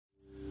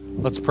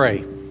Let's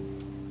pray.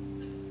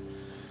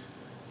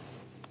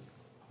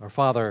 Our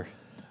Father,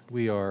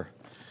 we are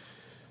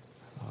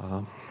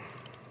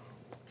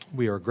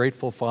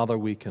grateful, Father,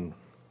 we can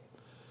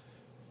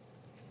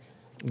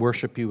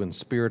worship you in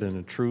spirit and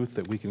in truth,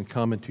 that we can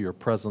come into your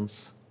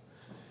presence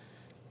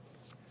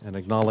and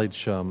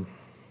acknowledge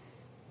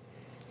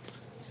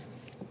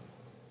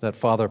that,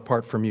 Father,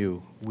 apart from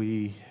you,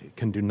 we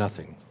can do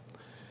nothing.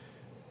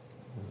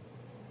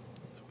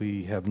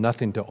 We have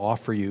nothing to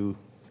offer you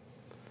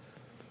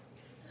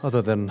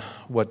other than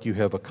what you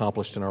have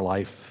accomplished in our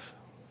life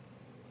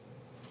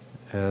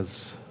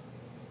as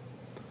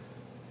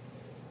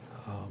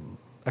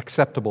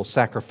acceptable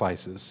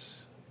sacrifices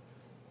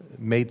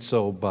made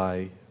so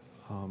by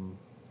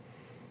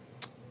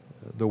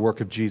the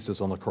work of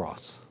Jesus on the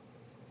cross.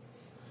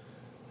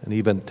 And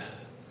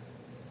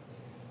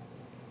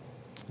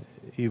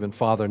even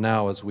Father,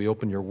 now as we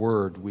open your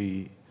word,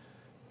 we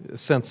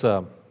sense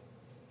a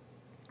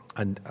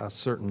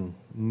certain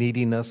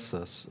neediness,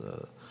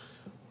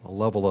 a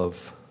level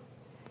of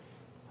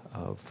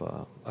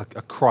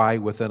a cry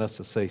within us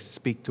to say,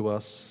 speak to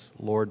us,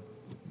 Lord,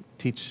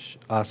 teach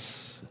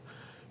us,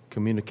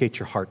 communicate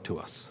your heart to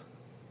us.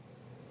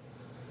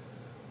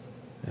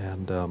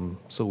 And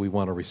so we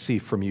want to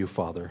receive from you,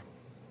 Father,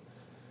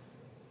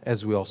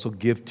 as we also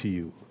give to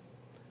you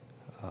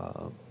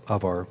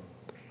of our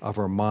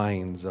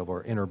minds, of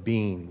our inner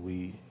being.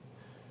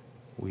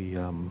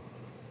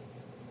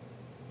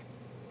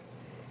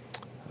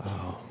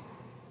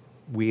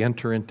 We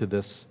enter into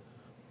this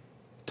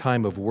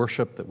time of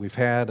worship that we've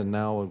had, and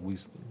now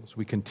as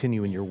we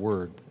continue in your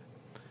word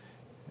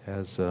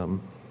as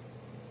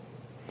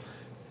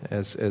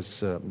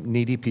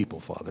needy people,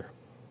 Father.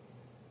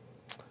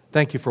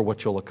 Thank you for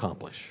what you'll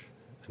accomplish,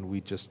 and we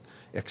just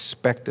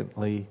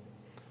expectantly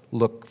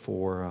look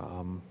for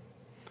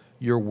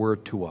your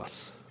word to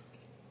us.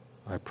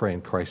 I pray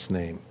in Christ's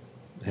name,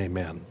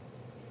 amen.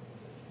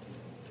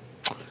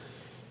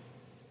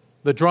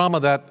 The drama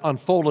that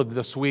unfolded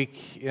this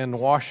week in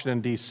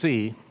Washington,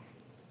 D.C.,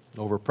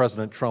 over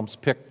President Trump's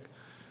pick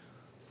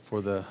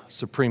for the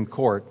Supreme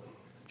Court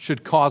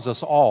should cause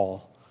us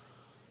all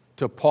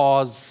to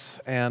pause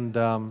and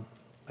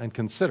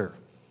consider.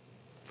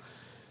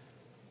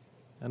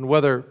 And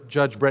whether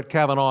Judge Brett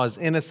Kavanaugh is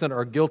innocent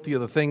or guilty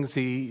of the things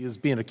he is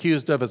being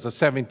accused of as a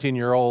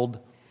 17-year-old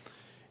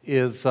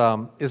is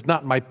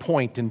not my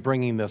point in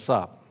bringing this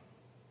up.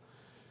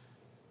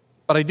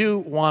 But I do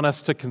want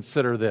us to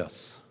consider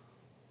this.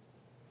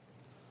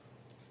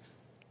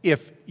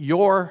 If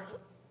your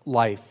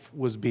life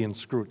was being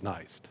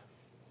scrutinized,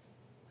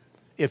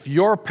 if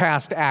your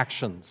past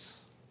actions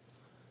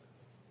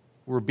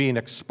were being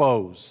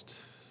exposed,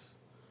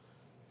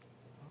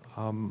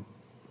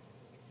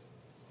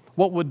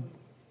 what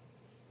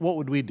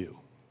would we do?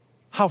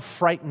 How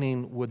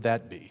frightening would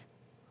that be?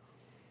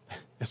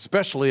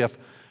 Especially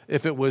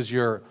if it was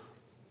your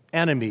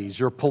enemies,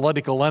 your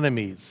political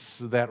enemies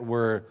that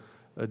were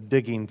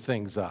digging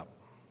things up.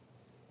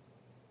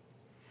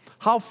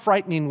 How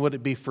frightening would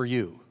it be for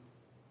you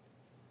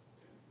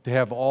to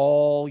have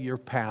all your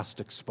past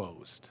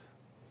exposed?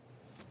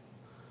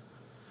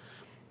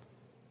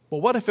 Well,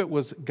 what if it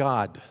was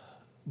God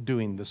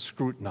doing the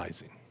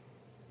scrutinizing?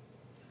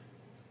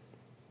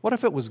 What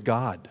if it was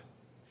God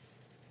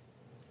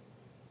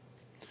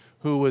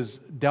who was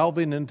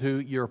delving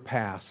into your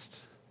past,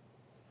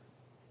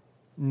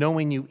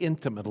 knowing you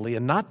intimately,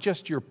 and not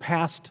just your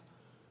past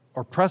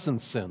or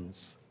present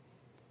sins,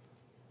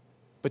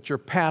 but your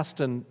past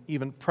and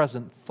even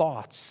present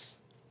thoughts,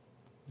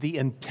 the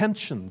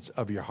intentions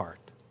of your heart,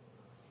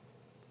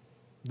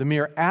 the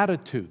mere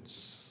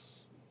attitudes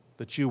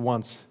that you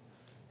once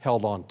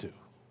held on to?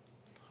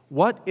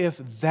 What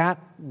if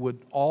that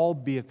would all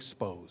be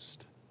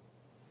exposed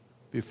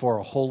before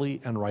a holy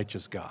and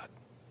righteous God?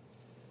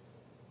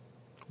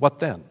 What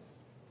then?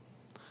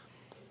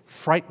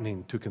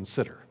 Frightening to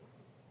consider.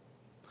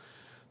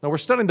 Now, we're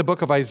studying the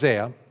book of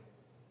Isaiah.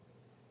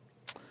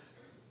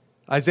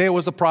 Isaiah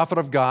was a prophet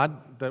of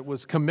God that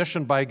was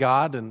commissioned by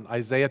God in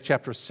Isaiah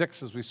chapter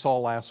 6, as we saw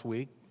last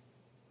week.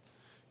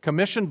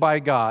 Commissioned by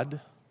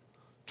God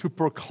to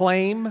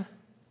proclaim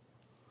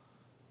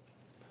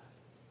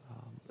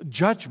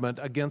judgment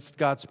against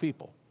God's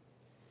people.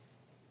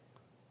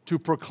 To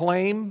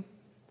proclaim,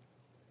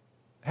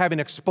 having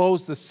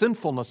exposed the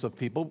sinfulness of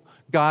people,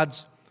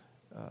 God's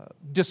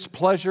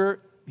displeasure,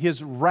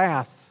 his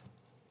wrath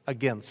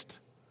against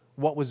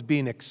what was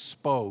being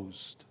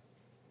exposed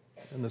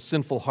in the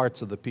sinful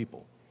hearts of the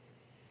people.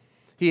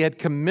 He had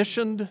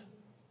commissioned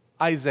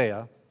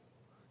Isaiah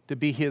to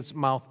be his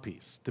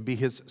mouthpiece, to be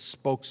his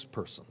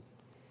spokesperson,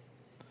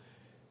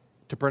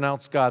 to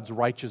pronounce God's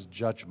righteous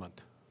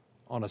judgment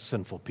on a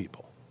sinful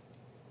people.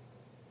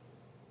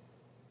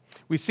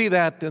 We see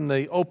that in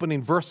the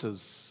opening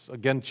verses.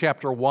 Again,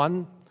 chapter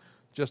 1,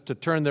 just to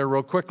turn there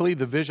real quickly,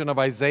 the vision of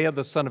Isaiah,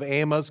 the son of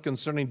Amos,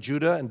 concerning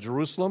Judah and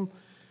Jerusalem,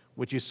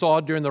 which he saw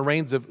during the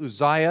reigns of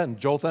Uzziah and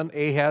Jotham,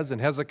 Ahaz,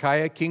 and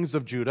Hezekiah, kings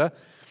of Judah.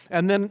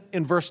 And then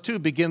in verse 2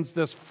 begins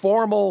this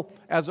formal,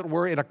 as it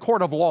were, in a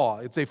court of law.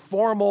 It's a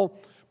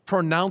formal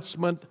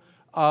pronouncement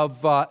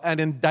of an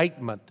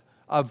indictment,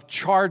 of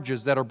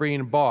charges that are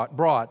being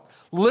brought.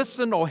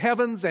 Listen, O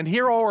heavens, and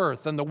hear, O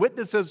earth, and the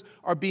witnesses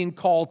are being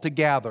called to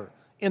gather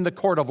in the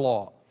court of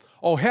law.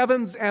 O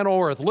heavens and O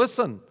earth,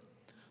 listen.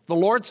 The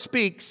Lord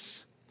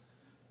speaks.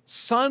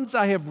 Sons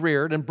I have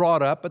reared and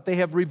brought up, but they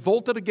have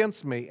revolted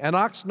against me. An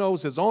ox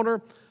knows his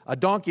owner, a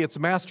donkey its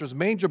master's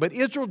manger, but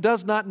Israel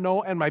does not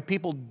know, and my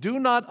people do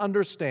not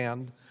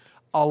understand.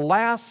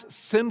 Alas,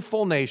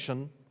 sinful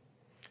nation,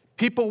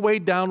 people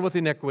weighed down with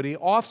iniquity,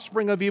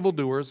 offspring of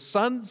evildoers,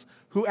 sons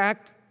who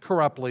act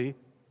corruptly.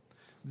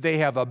 They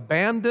have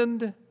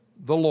abandoned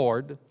the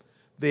Lord,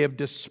 they have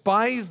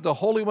despised the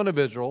Holy One of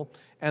Israel,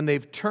 and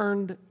they've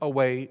turned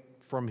away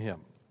from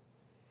Him.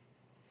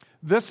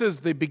 This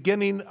is the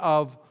beginning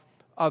of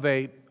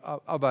a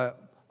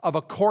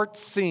court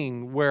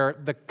scene where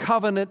the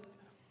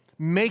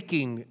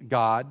covenant-making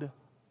God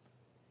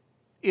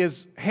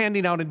is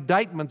handing out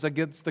indictments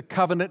against the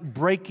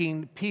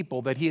covenant-breaking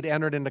people that He had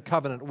entered into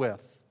covenant with.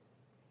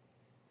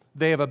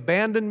 They have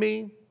abandoned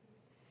me.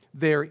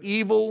 They are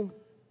evil.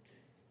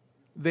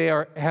 They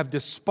have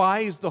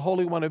despised the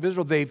Holy One of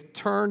Israel. They've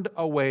turned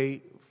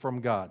away from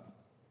God.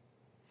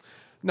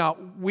 Now,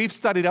 we've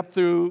studied up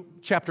through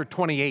chapter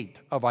 28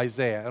 of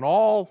Isaiah, and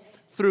all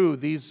through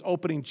these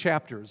opening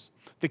chapters,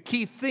 the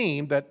key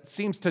theme that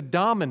seems to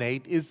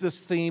dominate is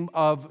this theme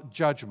of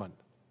judgment.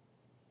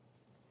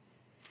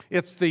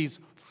 It's these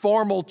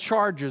formal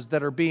charges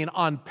that are being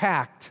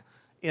unpacked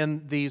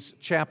in these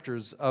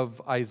chapters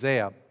of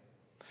Isaiah.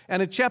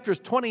 And in chapters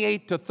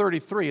 28 to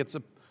 33, it's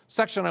a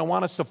section I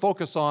want us to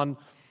focus on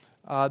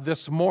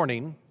this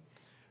morning.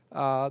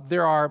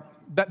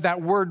 That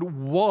word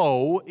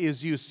woe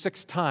is used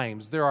 6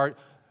 times. There are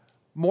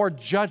more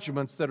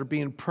judgments that are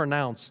being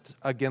pronounced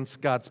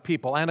against God's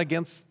people and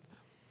against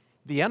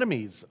the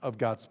enemies of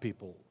God's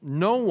people.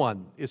 No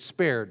one is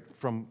spared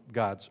from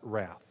God's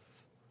wrath.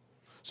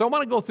 So I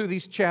want to go through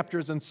these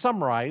chapters and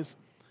summarize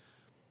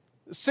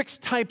 6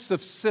 types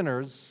of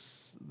sinners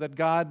that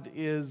God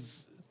is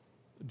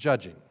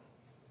judging.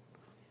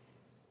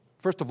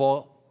 First of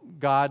all,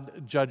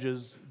 God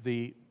judges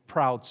the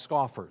proud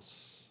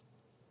scoffers.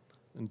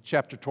 In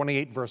chapter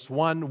 28, verse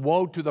 1,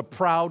 woe to the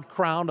proud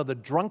crown of the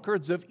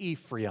drunkards of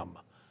Ephraim.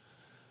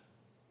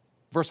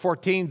 Verse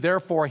 14,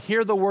 therefore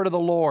hear the word of the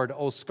Lord,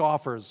 O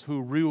scoffers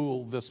who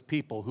rule this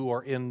people who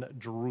are in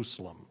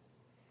Jerusalem.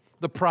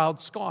 The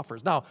proud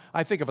scoffers. Now,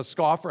 I think of a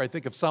scoffer, I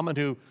think of someone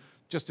who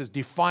just is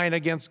defiant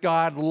against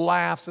God,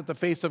 laughs at the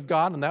face of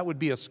God, and that would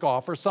be a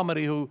scoffer.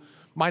 Somebody who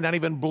might not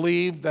even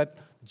believe that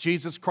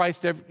Jesus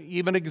Christ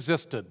even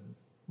existed.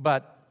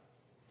 But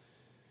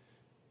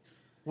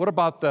what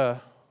about the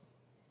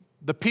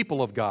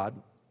people of God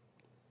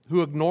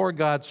who ignore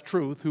God's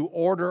truth, who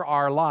order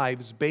our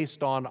lives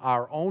based on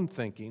our own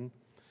thinking,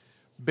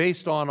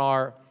 based on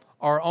our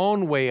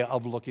own way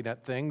of looking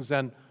at things,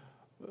 and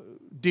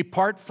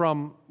depart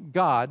from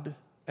God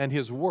and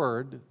His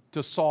Word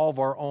to solve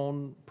our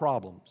own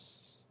problems?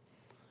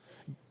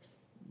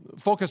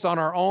 Focus on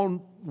our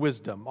own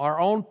wisdom, our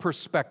own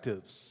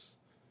perspectives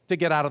to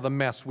get out of the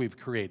mess we've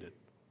created.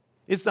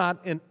 Is that,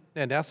 in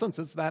essence,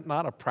 is that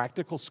not a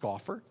practical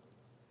scoffer?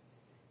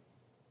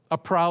 A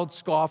proud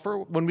scoffer,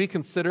 when we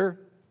consider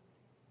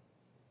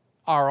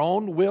our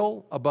own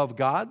will above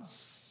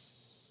God's,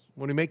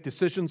 when we make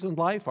decisions in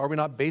life, are we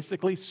not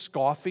basically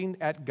scoffing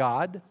at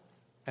God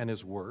and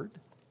His Word?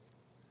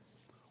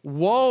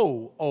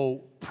 Woe, O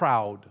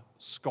proud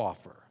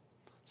scoffer.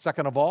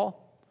 Second of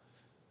all,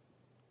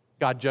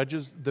 God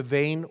judges the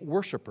vain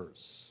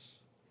worshipers.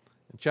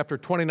 In chapter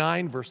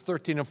 29, verse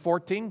 13 and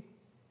 14,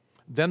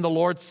 then the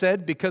Lord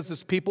said, because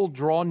this people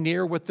draw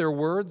near with their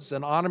words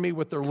and honor me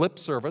with their lip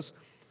service,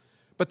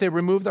 but they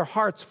remove their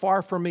hearts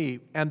far from me,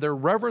 and their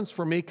reverence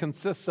for me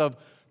consists of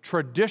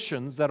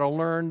traditions that are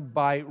learned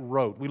by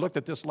rote. We looked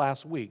at this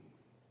last week.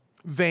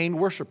 Vain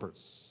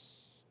worshipers.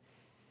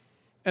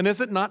 And is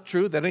it not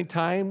true that any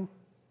time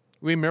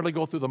we merely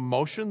go through the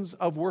motions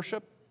of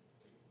worship,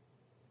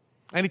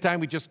 anytime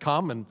we just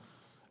come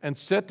and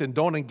sit and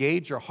don't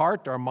engage our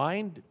heart, our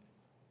mind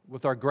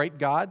with our great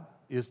God,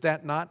 is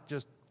that not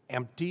just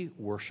empty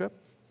worship?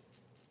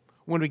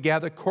 When we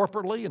gather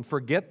corporately and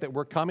forget that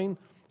we're coming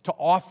to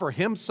offer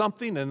Him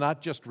something and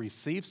not just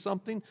receive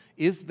something,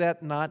 is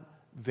that not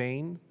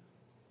vain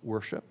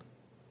worship?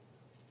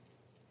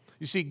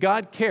 You see,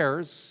 God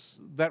cares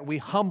that we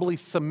humbly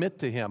submit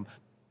to Him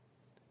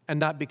and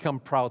not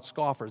become proud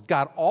scoffers.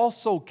 God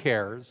also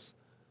cares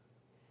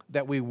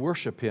that we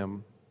worship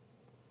Him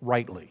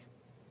rightly.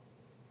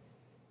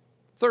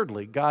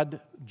 Thirdly,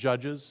 God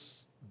judges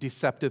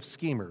deceptive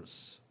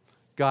schemers.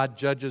 God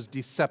judges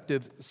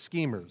deceptive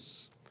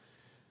schemers.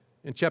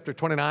 In chapter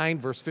 29,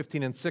 verse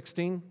 15 and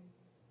 16,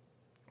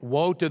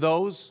 woe to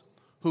those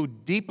who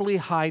deeply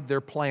hide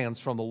their plans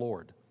from the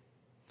Lord,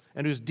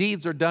 and whose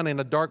deeds are done in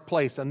a dark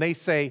place, and they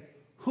say,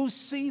 who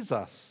sees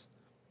us?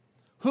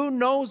 Who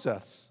knows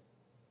us?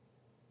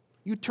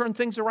 You turn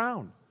things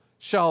around.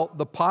 Shall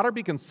the potter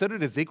be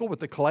considered as equal with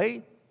the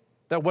clay,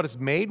 that what is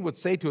made would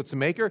say to its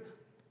maker,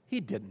 He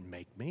didn't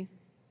make me?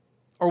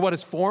 Or what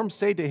is formed,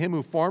 say to him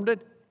who formed it,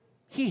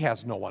 he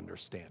has no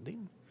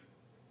understanding.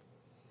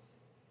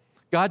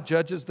 God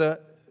judges the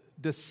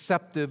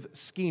deceptive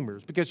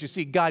schemers because, you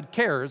see, God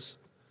cares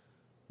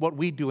what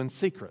we do in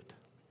secret.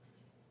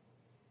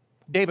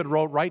 David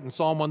wrote right in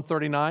Psalm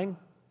 139,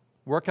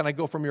 where can I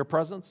go from your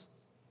presence?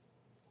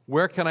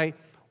 Where can I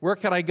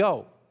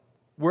go?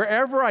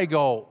 Wherever I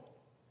go,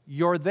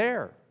 you're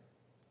there.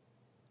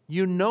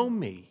 You know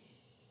me.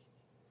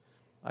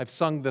 I've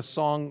sung this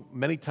song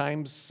many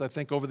times, I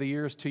think, over the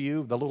years to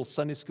you, the little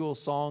Sunday school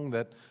song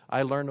that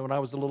I learned when I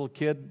was a little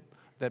kid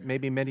that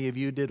maybe many of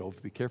you did. Oh,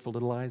 be careful,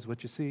 little eyes,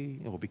 what you see.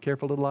 Oh, be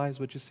careful, little eyes,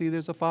 what you see.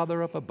 There's a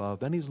Father up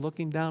above, and he's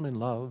looking down in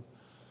love.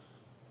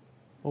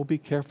 Oh, be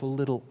careful,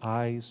 little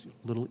eyes,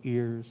 little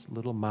ears,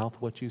 little mouth,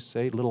 what you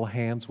say, little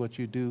hands, what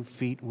you do,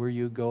 feet, where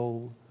you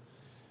go.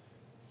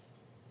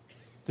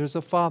 There's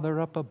a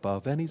Father up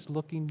above, and he's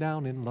looking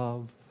down in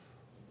love.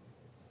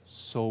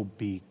 So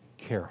be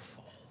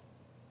careful.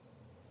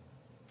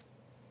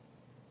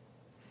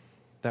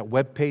 That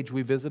web page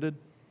we visited,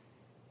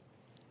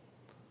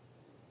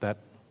 that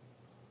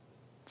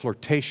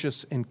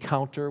flirtatious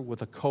encounter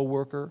with a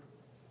coworker,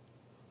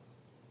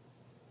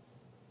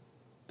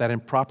 that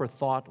improper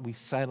thought we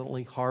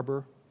silently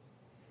harbor,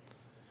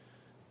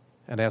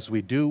 and as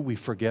we do, we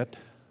forget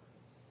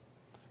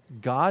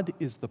God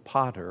is the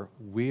potter,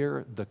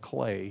 we're the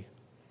clay,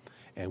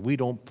 and we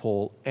don't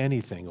pull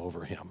anything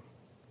over him.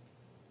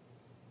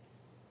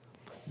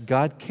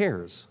 God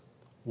cares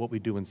what we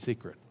do in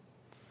secret.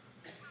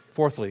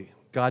 Fourthly,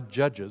 God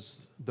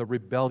judges the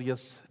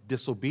rebellious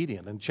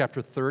disobedient. In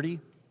chapter 30,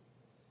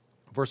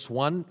 verse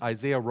 1,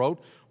 Isaiah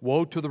wrote,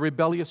 "Woe to the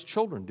rebellious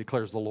children,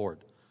 declares the Lord,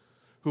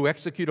 who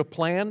execute a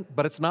plan,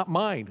 but it's not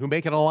mine, who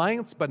make an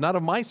alliance, but not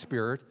of my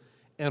spirit,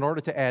 in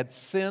order to add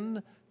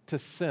sin to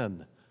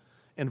sin."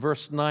 In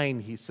verse 9,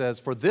 he says,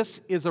 "For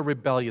this is a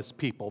rebellious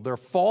people. They're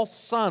false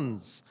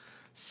sons,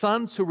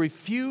 sons who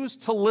refuse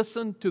to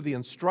listen to the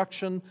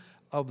instruction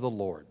of the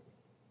Lord."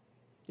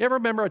 You ever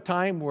remember a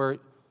time where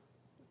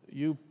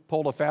you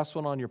pulled a fast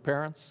one on your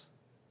parents?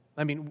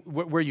 I mean,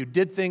 where you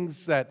did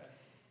things that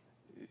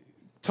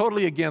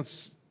totally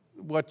against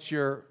what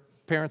your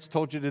parents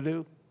told you to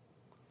do?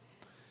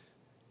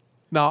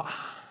 Now,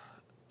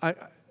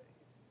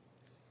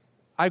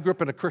 I grew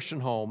up in a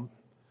Christian home.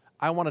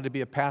 I wanted to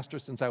be a pastor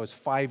since I was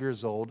 5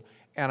 years old,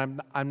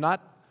 and I'm not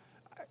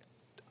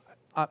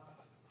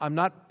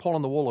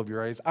pulling the wool over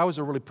your eyes. I was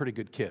a really pretty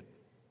good kid.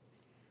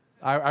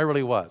 I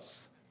really was.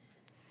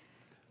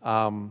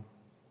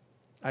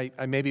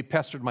 I maybe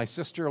pestered my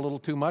sister a little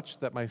too much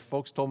that my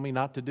folks told me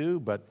not to do,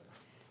 but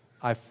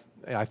I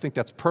think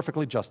that's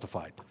perfectly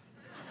justified.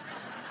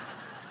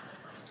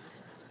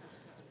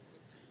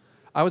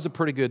 I was a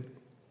pretty good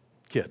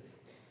kid.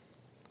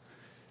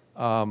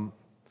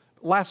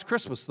 Last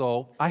Christmas,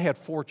 though, I had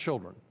 4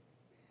 children.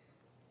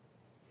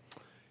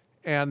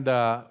 And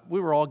we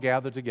were all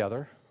gathered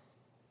together,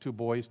 2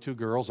 boys, 2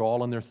 girls,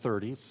 all in their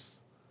 30s.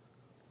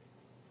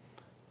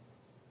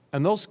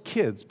 And those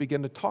kids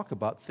began to talk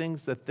about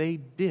things that they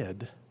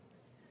did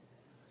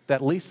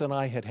that Lisa and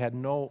I had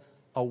no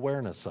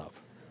awareness of.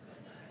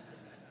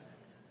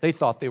 They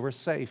thought they were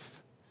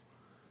safe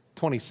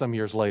 20-some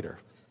years later.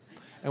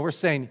 And we're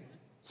saying,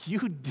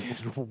 "You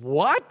did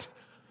what?"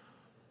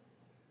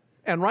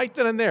 And right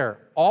then and there,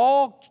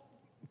 all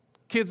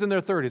kids in their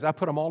 30s, I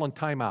put them all in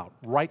timeout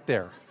right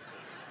there.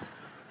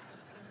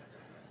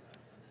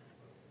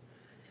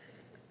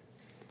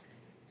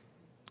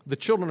 The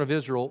children of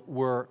Israel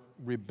were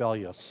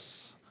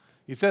rebellious.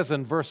 He says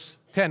in verse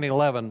 10 and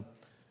 11,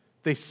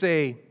 they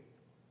say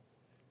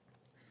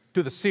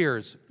to the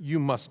seers, "You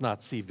must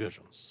not see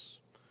visions."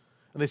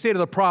 And they say to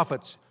the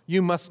prophets,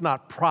 "You must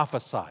not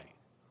prophesy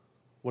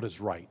what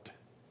is right.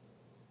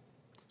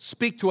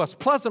 Speak to us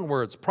pleasant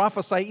words,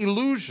 prophesy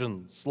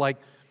illusions like,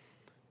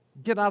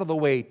 'Get out of the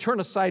way, turn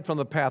aside from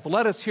the path,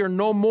 let us hear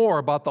no more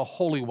about the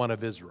Holy One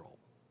of Israel.'"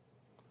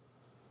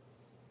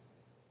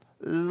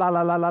 La,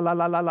 la, la, la, la,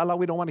 la, la, la, la,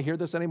 we don't want to hear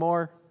this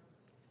anymore.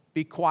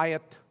 Be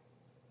quiet.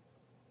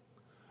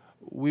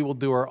 We will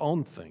do our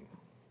own thing.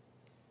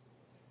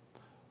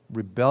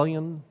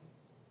 Rebellion,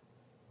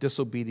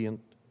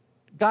 disobedient.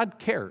 God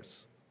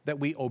cares that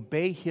we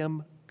obey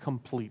him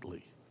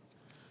completely.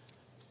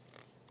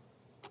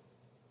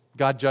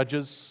 God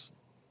judges,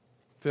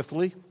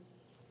 fifthly,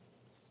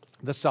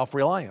 the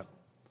self-reliant.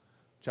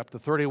 Chapter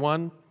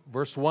 31,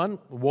 verse 1,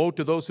 "Woe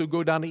to those who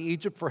go down to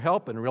Egypt for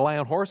help and rely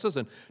on horses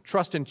and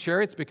trust in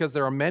chariots because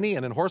there are many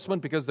and in horsemen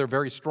because they're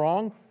very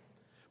strong.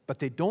 But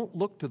they don't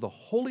look to the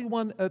Holy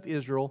One of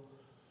Israel,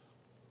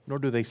 nor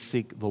do they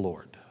seek the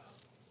Lord."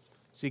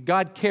 See,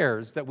 God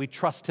cares that we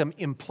trust him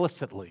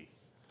implicitly.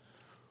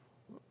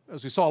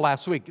 As we saw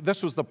last week,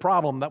 this was the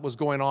problem that was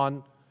going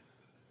on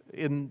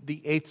in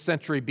the 8th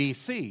century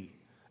BC.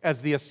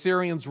 As the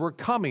Assyrians were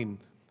coming,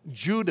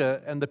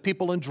 Judah and the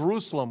people in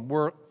Jerusalem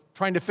were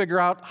trying to figure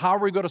out, how are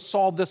we going to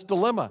solve this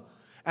dilemma?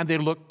 And they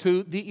looked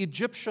to the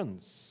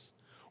Egyptians.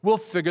 We'll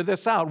figure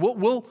this out.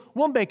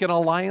 We'll make an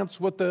alliance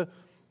with the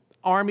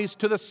armies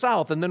to the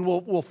south, and then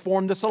we'll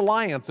form this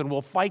alliance and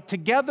we'll fight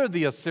together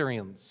the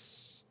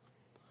Assyrians.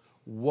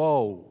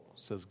 Woe,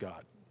 says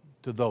God,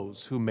 to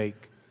those who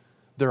make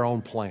their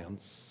own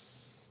plans.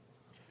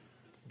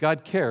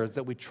 God cares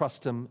that we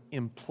trust Him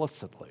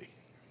implicitly.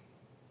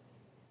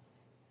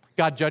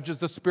 God judges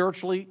the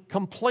spiritually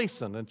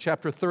complacent in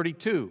chapter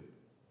 32.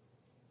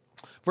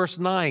 Verse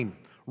 9,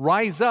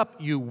 rise up,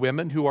 you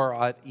women who are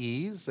at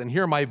ease, and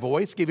hear my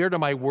voice. Give ear to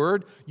my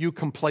word, you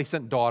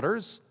complacent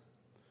daughters.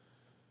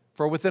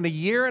 For within a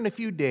year and a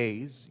few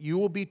days you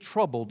will be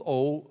troubled,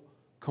 O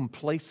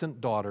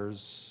complacent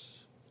daughters.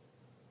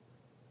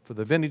 For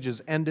the vintage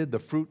is ended, the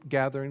fruit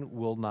gathering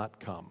will not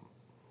come.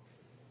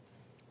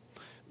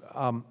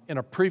 In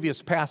a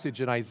previous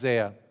passage in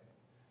Isaiah,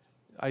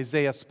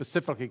 Isaiah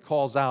specifically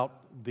calls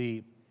out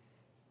the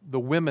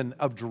women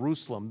of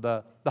Jerusalem,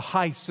 the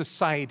high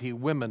society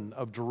women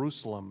of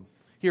Jerusalem.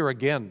 Here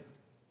again,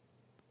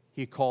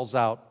 he calls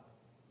out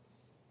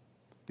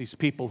these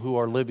people who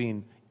are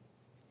living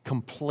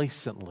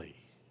complacently.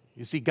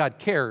 You see, God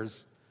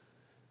cares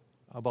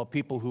about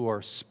people who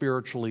are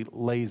spiritually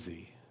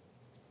lazy.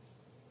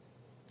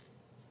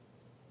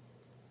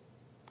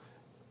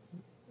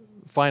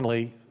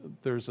 Finally,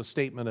 there's a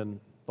statement in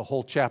the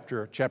whole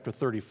chapter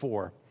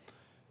 34,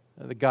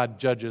 that God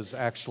judges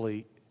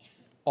actually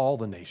all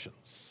the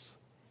nations.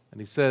 And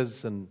he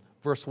says in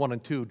verse 1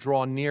 and 2,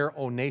 draw near,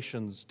 O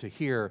nations, to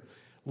hear.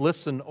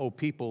 Listen, O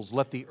peoples,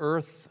 let the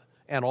earth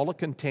and all it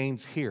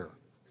contains hear,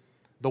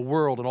 the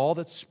world and all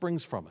that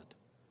springs from it.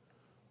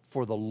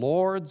 For the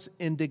Lord's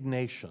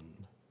indignation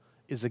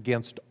is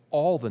against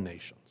all the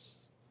nations,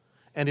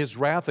 and His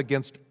wrath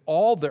against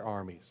all their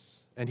armies.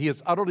 And He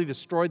has utterly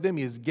destroyed them.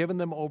 He has given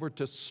them over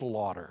to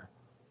slaughter.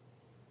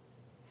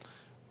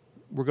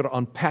 We're going to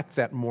unpack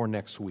that more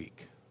next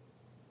week.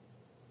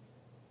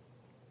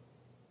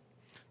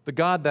 The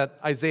God that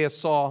Isaiah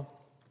saw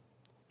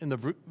in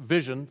the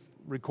vision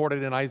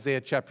recorded in Isaiah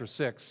chapter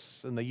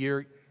 6, in the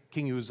year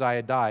King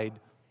Uzziah died,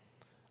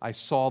 I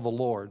saw the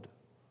Lord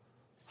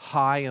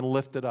high and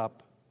lifted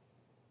up,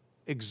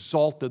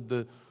 exalted.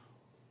 The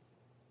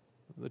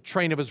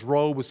train of His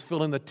robe was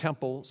filling the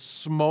temple,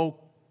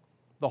 smoke.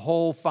 The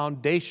whole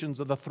foundations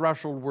of the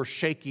threshold were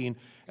shaking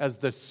as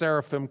the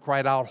seraphim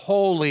cried out,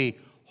 holy,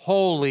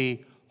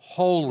 holy,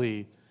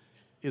 holy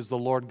is the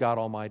Lord God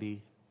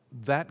Almighty.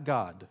 That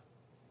God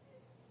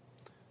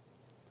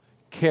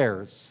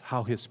cares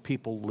how His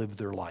people live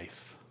their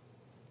life.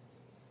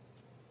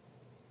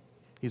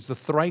 He's the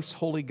thrice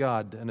holy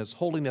God, and His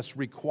holiness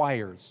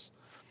requires,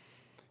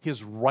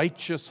 His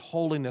righteous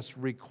holiness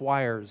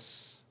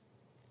requires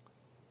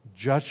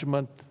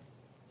judgment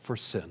for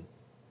sin.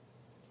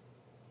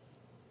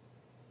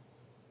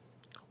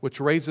 Which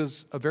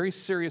raises a very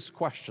serious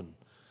question.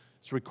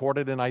 It's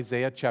recorded in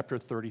Isaiah chapter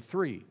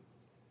 33.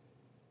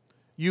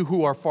 You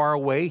who are far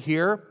away,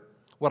 hear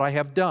what I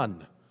have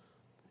done,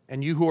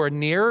 and you who are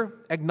near,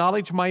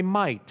 acknowledge my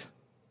might.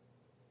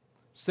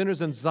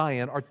 Sinners in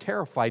Zion are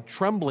terrified.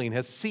 Trembling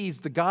has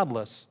seized the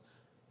godless.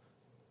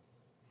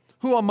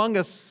 Who among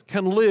us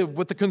can live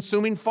with the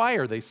consuming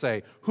fire, they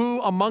say?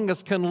 Who among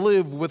us can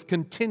live with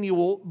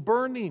continual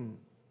burning?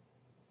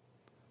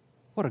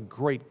 What a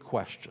great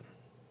question.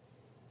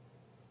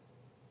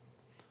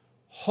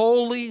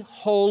 Holy,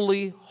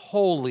 holy,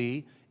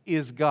 holy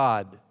is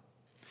God.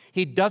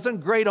 He doesn't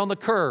grade on the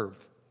curve.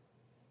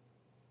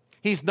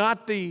 He's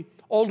not the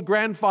old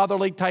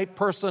grandfatherly type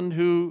person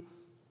who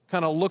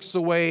kind of looks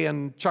away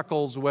and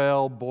chuckles,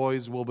 well,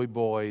 boys will be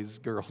boys,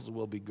 girls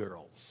will be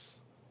girls.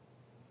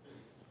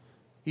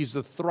 He's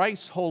the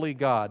thrice holy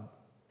God,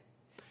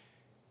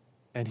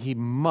 and He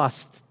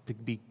must, to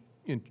be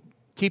in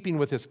keeping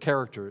with His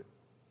character,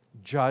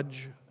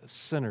 judge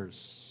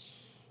sinners.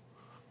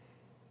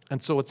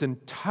 And so it's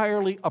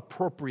entirely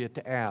appropriate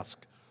to ask,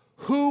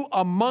 who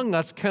among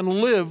us can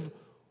live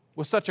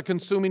with such a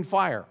consuming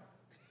fire?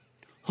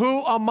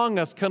 Who among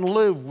us can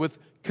live with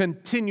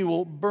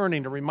continual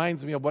burning? It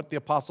reminds me of what the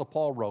Apostle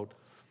Paul wrote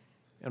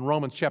in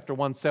Romans chapter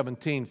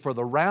 1:17. For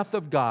the wrath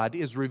of God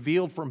is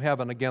revealed from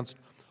heaven against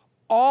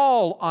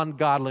all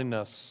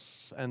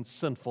ungodliness and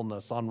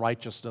sinfulness,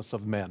 unrighteousness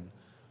of men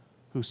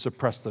who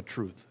suppress the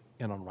truth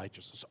in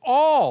unrighteousness.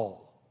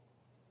 All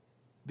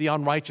the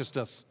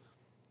unrighteousness,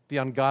 the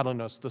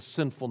ungodliness, the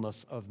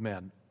sinfulness of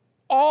men.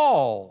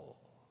 All.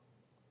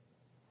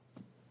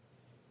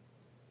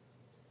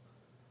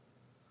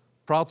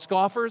 Proud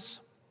scoffers?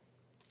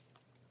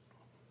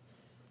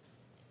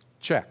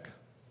 Check.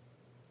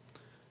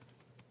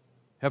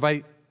 Have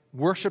I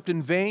worshiped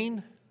in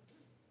vain?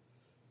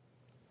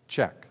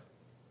 Check.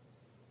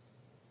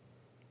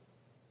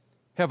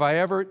 Have I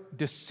ever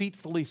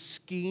deceitfully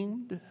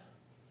schemed?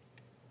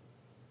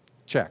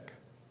 Check.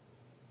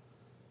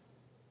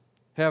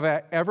 Have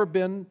I ever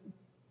been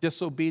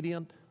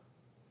disobedient?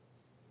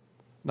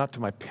 Not to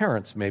my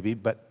parents, maybe,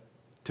 but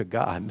to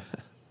God.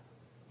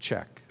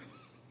 Check.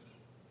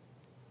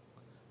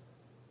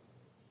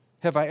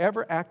 Have I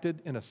ever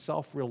acted in a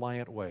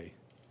self-reliant way?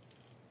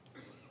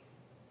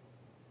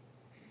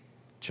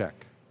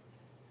 Check.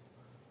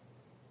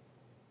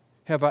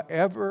 Have I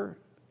ever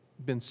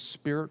been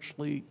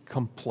spiritually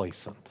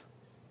complacent?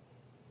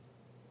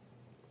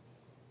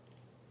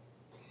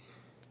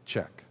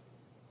 Check.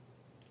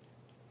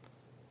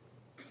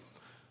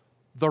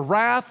 The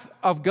wrath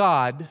of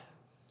God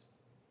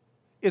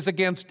is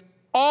against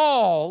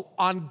all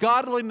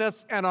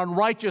ungodliness and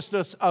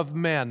unrighteousness of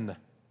men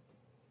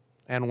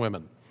and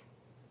women.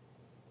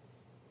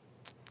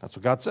 That's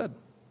what God said.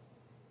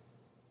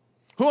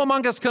 Who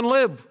among us can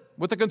live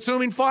with the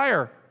consuming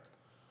fire?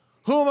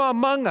 Who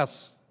among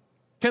us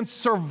can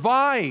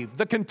survive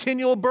the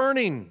continual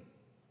burning?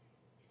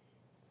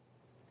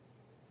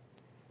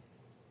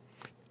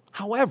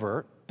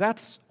 However,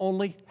 that's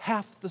only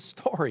half the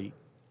story.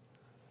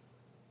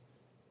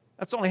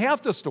 That's only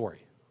half the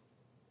story.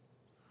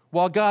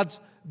 While God's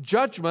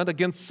judgment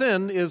against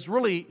sin is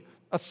really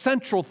a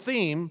central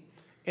theme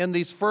in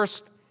these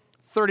first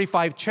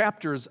 35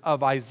 chapters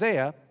of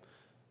Isaiah,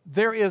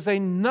 there is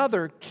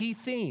another key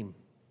theme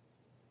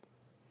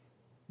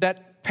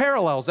that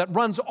parallels, that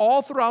runs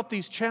all throughout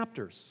these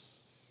chapters.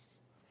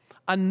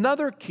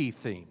 Another key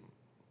theme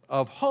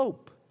of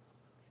hope,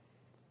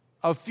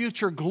 of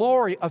future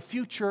glory, of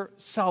future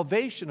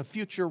salvation, of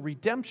future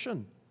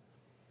redemption.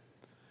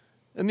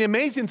 And the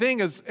amazing thing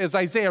is, as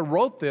Isaiah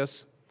wrote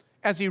this,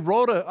 as he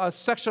wrote a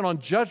section on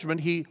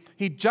judgment, he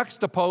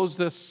juxtaposed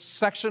this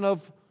section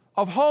of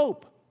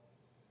hope.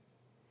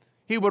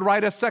 He would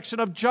write a section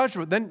of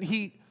judgment, then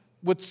he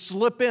would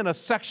slip in a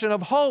section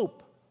of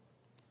hope.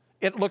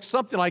 It looks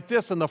something like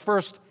this in the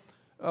first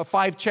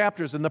 5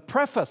 chapters in the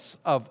preface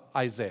of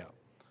Isaiah.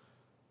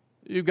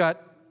 You've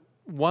got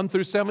 1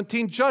 through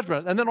 17,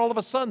 judgment, and then all of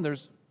a sudden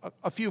there's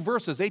a few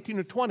verses, 18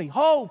 to 20,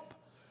 hope.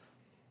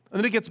 And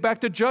then it gets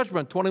back to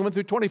judgment, 21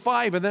 through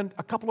 25, and then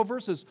a couple of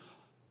verses,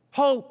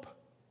 hope.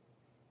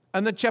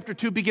 And then chapter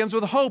 2 begins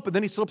with hope, and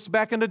then he slips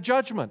back into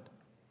judgment.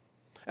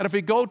 And if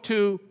we go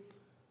to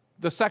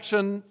the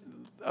section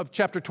of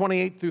chapter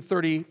 28 through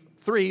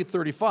 33,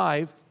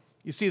 35,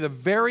 you see the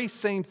very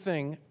same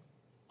thing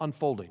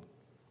unfolding.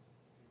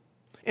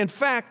 In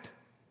fact,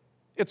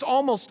 it's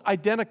almost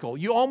identical.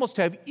 You almost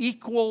have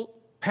equal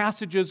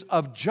passages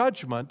of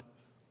judgment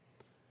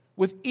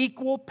with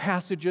equal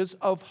passages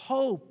of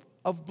hope,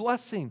 of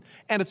blessing.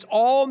 And it's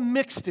all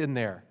mixed in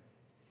there.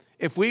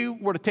 If we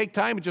were to take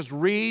time and just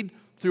read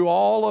through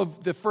all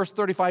of the first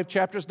 35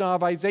 chapters now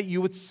of Isaiah,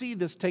 you would see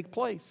this take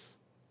place.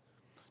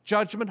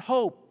 Judgment,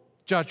 hope,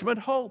 judgment,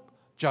 hope,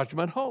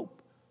 judgment, hope.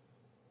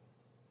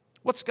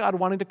 What's God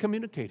wanting to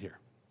communicate here?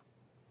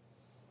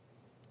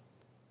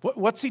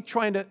 What's he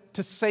trying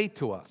to say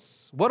to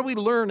us? What do we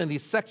learn in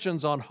these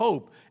sections on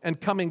hope and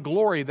coming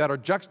glory that are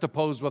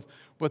juxtaposed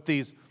with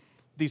these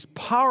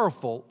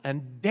powerful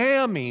and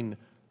damning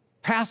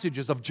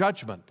passages of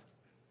judgment?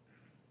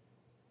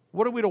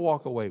 What are we to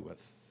walk away with?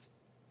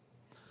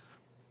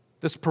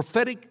 This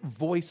prophetic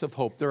voice of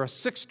hope. There are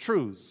 6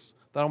 truths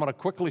that I want to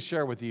quickly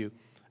share with you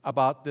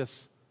about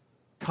this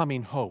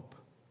coming hope.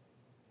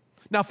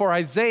 Now, for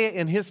Isaiah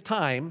in his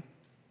time,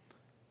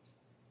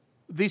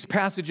 these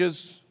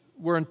passages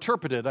were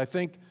interpreted, I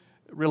think,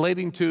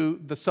 relating to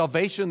the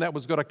salvation that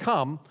was going to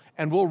come,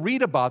 and we'll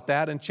read about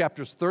that in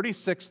chapters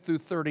 36 through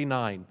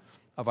 39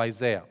 of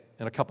Isaiah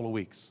in a couple of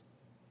weeks.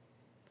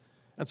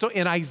 And so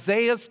in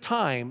Isaiah's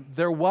time,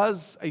 there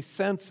was a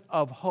sense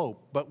of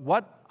hope, but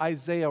what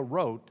Isaiah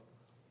wrote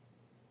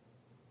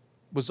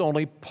was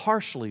only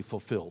partially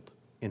fulfilled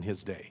in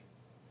his day.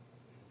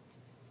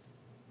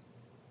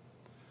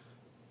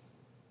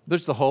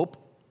 There's the hope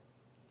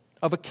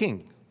of a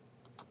king.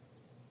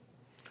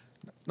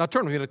 Now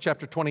turn with me to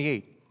chapter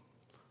 28.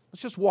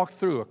 Let's just walk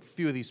through a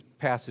few of these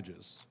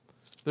passages.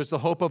 There's the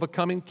hope of a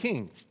coming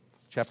king,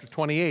 chapter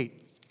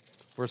 28,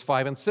 verse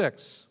 5 and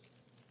 6.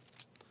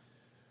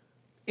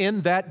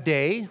 In that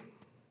day,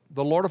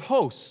 the Lord of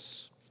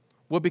hosts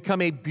will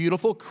become a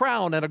beautiful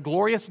crown and a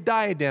glorious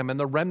diadem in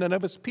the remnant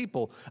of his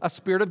people, a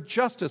spirit of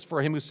justice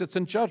for him who sits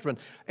in judgment,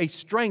 a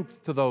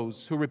strength to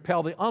those who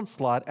repel the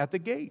onslaught at the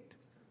gate.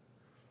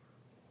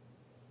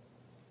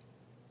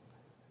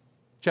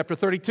 Chapter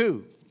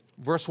 32,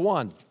 verse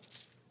 1.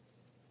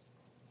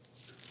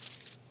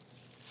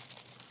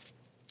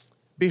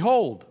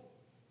 Behold,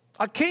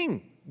 a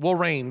king will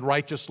reign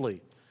righteously,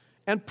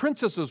 and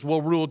princesses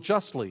will rule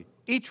justly.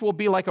 Each will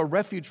be like a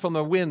refuge from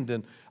the wind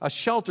and a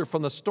shelter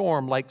from the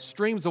storm, like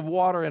streams of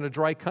water in a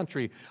dry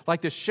country,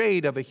 like the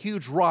shade of a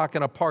huge rock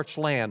in a parched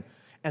land.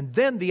 And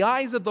then the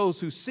eyes of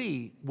those who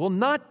see will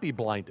not be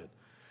blinded,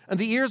 and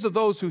the ears of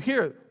those who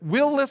hear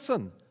will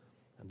listen.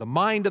 And the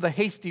mind of the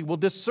hasty will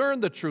discern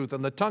the truth,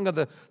 and the tongue of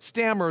the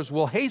stammerers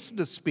will hasten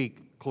to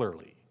speak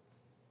clearly.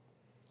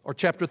 Or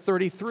chapter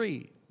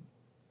 33,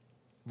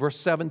 verse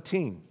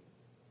 17.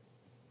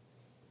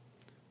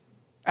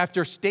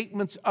 After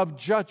statements of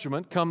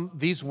judgment come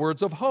these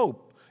words of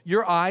hope.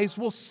 Your eyes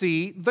will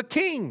see the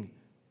King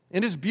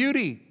in his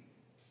beauty.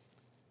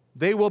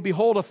 They will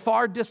behold a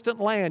far distant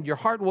land. Your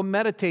heart will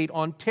meditate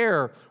on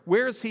terror.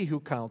 Where is he who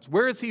counts?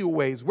 Where is he who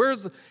weighs? Where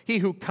is he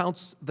who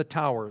counts the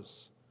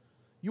towers?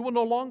 You will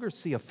no longer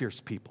see a fierce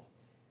people.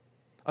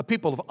 a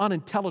people of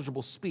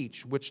unintelligible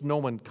speech which no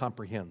one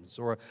comprehends,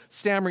 or a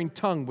stammering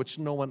tongue which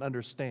no one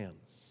understands.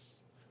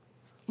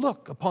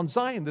 Look upon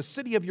Zion, the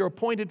city of your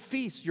appointed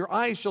feast. Your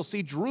eyes shall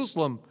see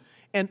Jerusalem,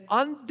 an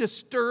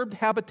undisturbed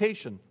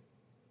habitation,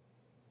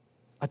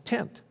 a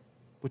tent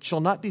which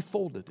shall not be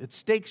folded. Its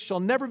stakes shall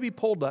never be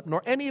pulled up,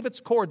 nor any of its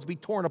cords be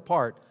torn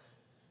apart.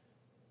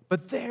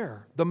 But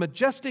there, the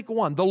majestic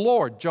one, the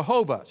Lord,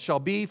 Jehovah, shall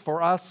be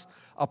for us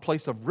a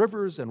place of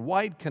rivers and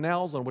wide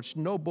canals on which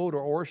no boat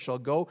or oar shall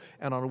go,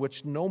 and on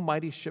which no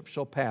mighty ship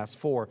shall pass.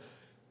 For,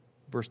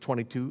 verse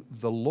 22,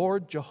 the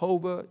Lord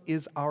Jehovah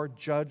is our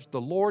judge.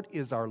 The Lord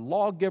is our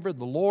lawgiver.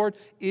 The Lord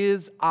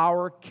is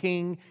our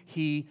king.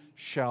 He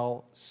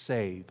shall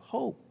save.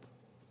 Hope.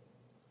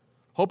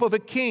 Hope of a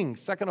king.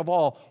 Second of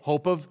all,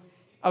 hope of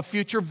a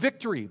future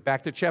victory.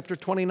 Back to chapter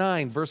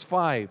 29, verse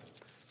 5.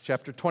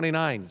 Chapter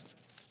 29,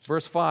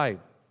 verse 5.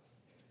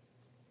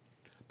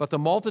 But the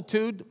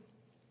multitude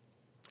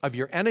of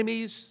your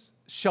enemies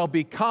shall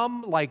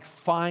become like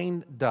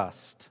fine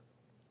dust,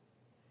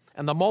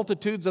 and the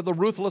multitudes of the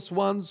ruthless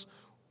ones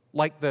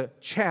like the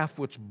chaff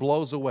which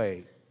blows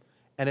away.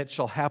 And it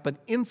shall happen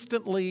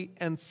instantly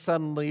and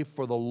suddenly,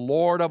 for the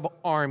Lord of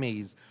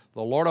armies,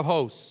 the Lord of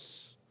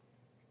hosts,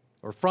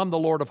 or from the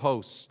Lord of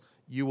hosts,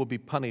 you will be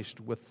punished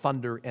with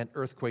thunder and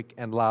earthquake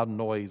and loud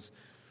noise.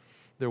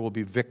 There will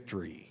be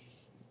victory.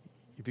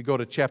 If you go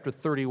to chapter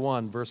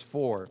 31, verse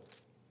 4,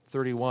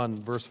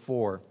 31, verse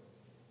 4,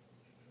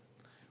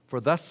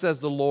 for thus says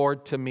the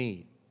Lord to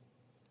me,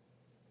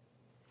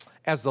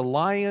 as the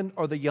lion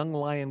or the young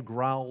lion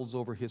growls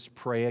over his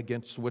prey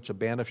against which a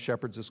band of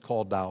shepherds is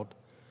called out,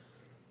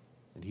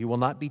 and he will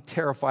not be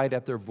terrified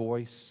at their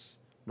voice,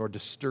 nor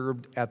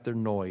disturbed at their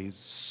noise,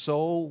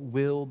 so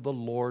will the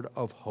Lord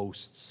of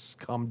hosts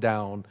come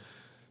down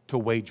to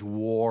wage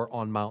war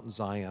on Mount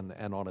Zion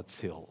and on its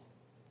hill.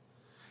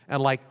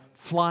 And like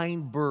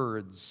flying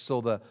birds,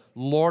 so the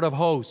Lord of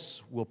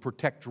hosts will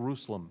protect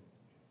Jerusalem.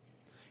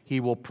 He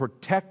will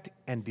protect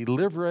and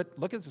deliver it.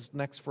 Look at this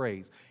next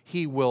phrase.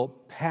 He will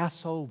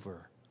pass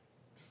over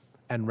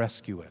and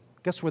rescue it.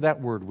 Guess where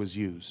that word was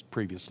used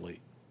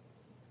previously?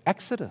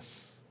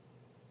 Exodus,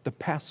 the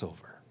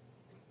Passover.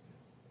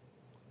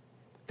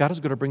 God is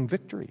going to bring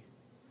victory,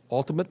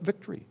 ultimate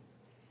victory.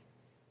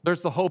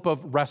 There's the hope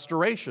of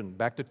restoration.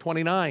 Back to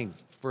 29,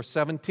 verse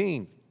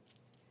 17.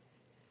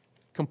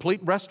 Complete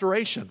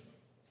restoration.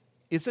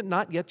 Is it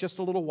not yet just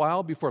a little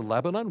while before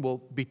Lebanon will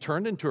be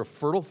turned into a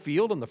fertile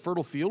field, and the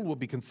fertile field will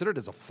be considered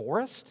as a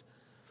forest?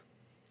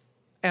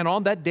 And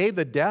on that day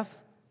the deaf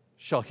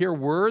shall hear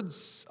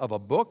words of a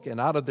book, and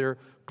out of their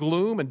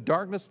gloom and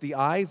darkness the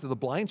eyes of the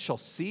blind shall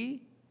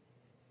see,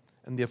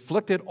 and the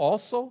afflicted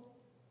also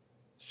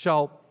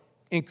shall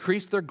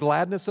increase their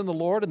gladness in the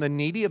Lord, and the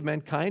needy of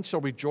mankind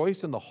shall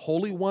rejoice in the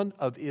Holy One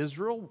of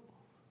Israel.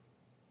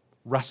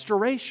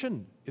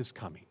 Restoration is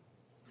coming.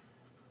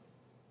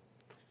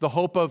 The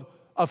hope of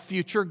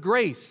future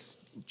grace.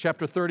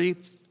 Chapter 30,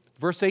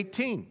 verse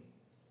 18.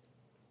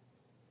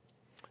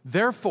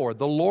 Therefore,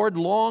 the Lord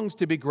longs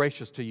to be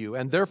gracious to you,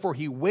 and therefore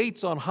he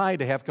waits on high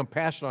to have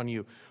compassion on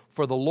you.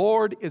 For the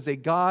Lord is a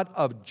God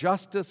of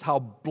justice. How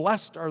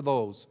blessed are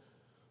those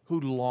who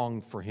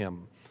long for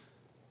him.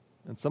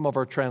 And some of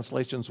our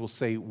translations will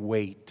say,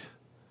 wait.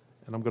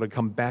 And I'm going to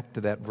come back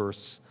to that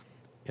verse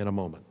in a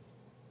moment.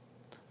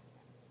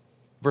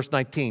 Verse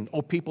 19,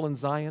 O people in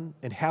Zion,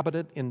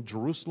 inhabited in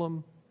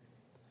Jerusalem,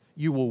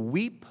 you will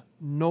weep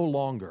no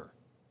longer.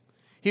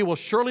 He will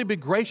surely be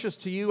gracious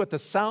to you at the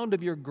sound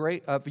of your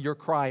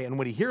cry, and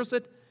when he hears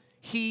it,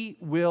 he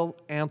will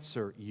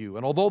answer you.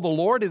 And although the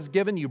Lord has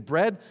given you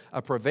bread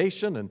of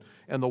privation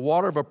and the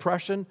water of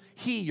oppression,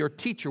 he, your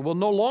teacher, will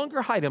no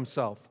longer hide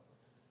himself,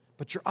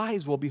 but your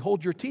eyes will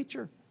behold your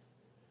teacher,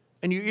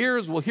 and your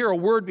ears will hear a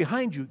word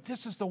behind you.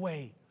 This is the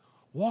way.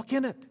 Walk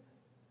in it.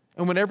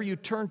 And whenever you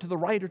turn to the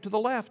right or to the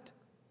left,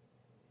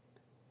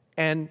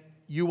 and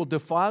you will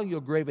defile your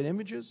graven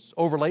images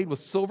overlaid with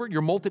silver,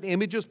 your molten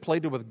images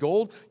plated with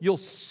gold. You'll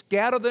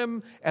scatter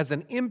them as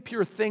an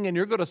impure thing, and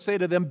you're going to say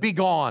to them, be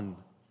gone.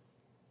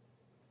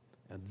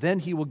 And then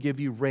he will give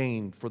you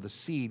rain for the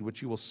seed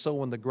which you will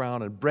sow in the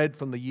ground, and bread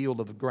from the yield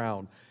of the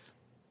ground.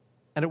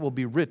 And it will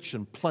be rich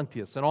and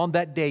plenteous. And on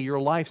that day your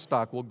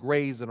livestock will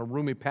graze in a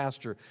roomy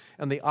pasture,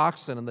 and the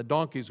oxen and the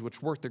donkeys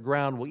which work the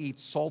ground will eat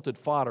salted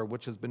fodder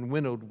which has been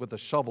winnowed with a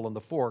shovel and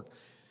the fork.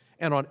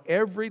 And on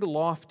every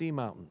lofty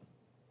mountain,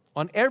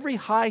 on every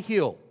high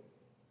hill,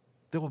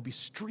 there will be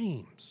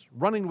streams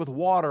running with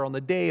water on the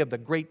day of the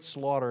great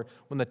slaughter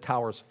when the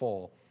towers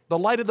fall. The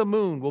light of the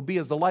moon will be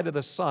as the light of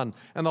the sun,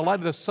 and the light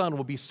of the sun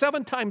will be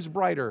 7 times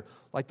brighter,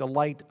 like the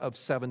light of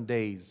 7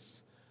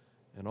 days.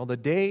 And on the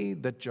day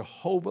that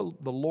Jehovah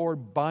the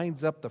Lord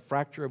binds up the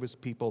fracture of his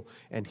people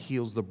and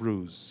heals the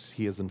bruise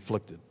he has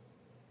inflicted.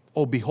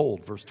 Oh,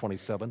 behold, verse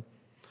 27,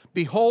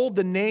 behold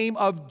the name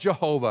of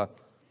Jehovah.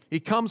 He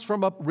comes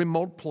from a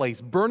remote place,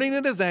 burning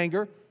in his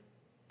anger,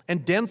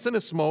 and dense in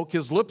his smoke.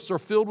 His lips are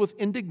filled with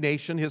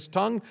indignation. His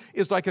tongue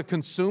is like a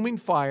consuming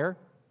fire.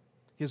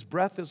 His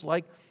breath is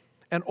like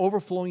an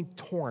overflowing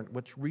torrent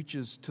which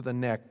reaches to the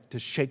neck to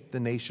shake the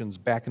nations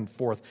back and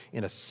forth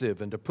in a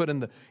sieve, and to put in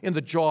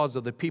the jaws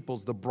of the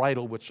peoples the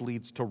bridle which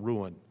leads to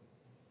ruin.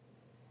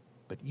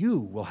 But you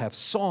will have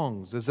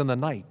songs as in the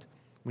night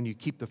when you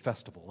keep the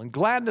festival, and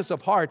gladness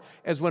of heart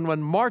as when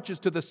one marches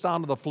to the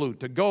sound of the flute,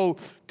 to go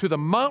to the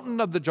mountain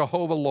of the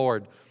Jehovah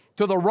Lord,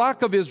 to the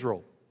rock of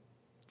Israel.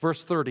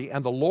 Verse 30,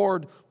 and the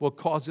Lord will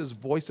cause his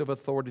voice of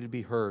authority to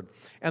be heard,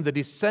 and the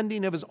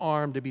descending of his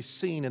arm to be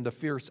seen in the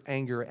fierce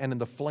anger and in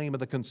the flame of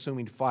the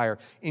consuming fire,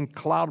 in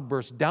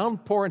cloudbursts,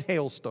 downpour, and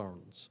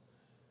hailstones.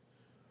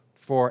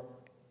 For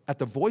at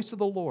the voice of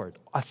the Lord,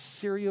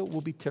 Assyria will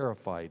be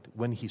terrified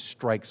when he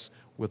strikes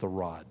with a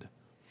rod.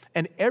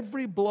 And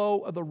every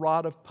blow of the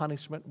rod of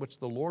punishment which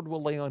the Lord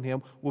will lay on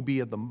him will be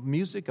of the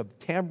music of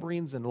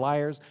tambourines and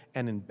lyres,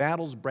 and in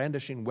battles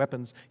brandishing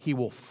weapons he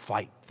will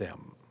fight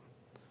them.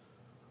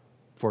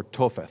 For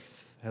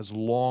Topheth has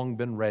long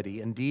been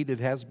ready. Indeed, it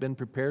has been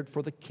prepared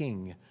for the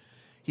king.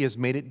 He has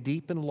made it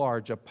deep and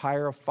large, a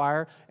pyre of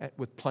fire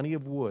with plenty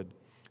of wood.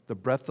 The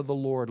breath of the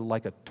Lord,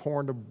 like a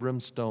torrent of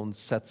brimstone,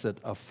 sets it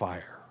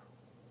afire.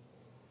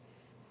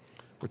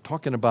 We're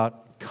talking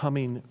about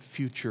coming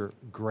future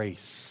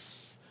grace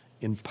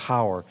in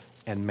power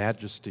and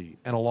majesty,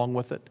 and along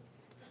with it,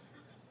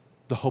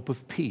 the hope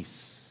of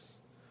peace.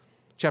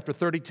 Chapter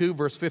 32,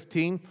 verse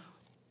 15,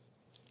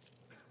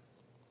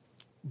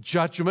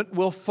 judgment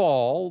will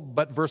fall,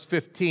 but verse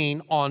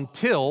 15,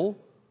 until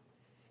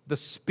the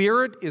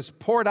Spirit is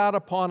poured out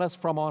upon us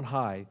from on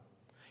high,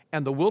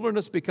 and the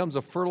wilderness becomes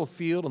a fertile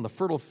field, and the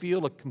fertile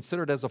field is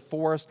considered as a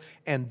forest,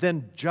 and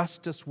then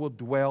justice will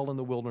dwell in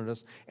the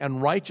wilderness,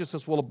 and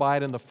righteousness will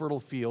abide in the fertile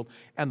field,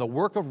 and the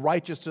work of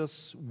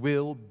righteousness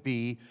will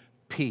be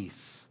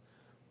peace.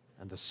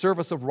 And the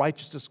service of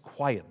righteousness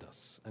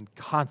quietness and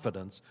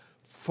confidence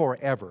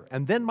forever.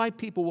 And then my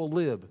people will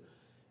live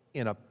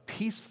in a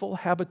peaceful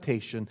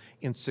habitation,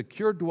 in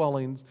secure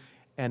dwellings,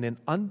 and in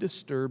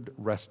undisturbed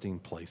resting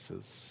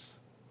places.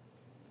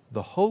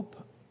 The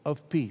hope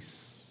of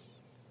peace.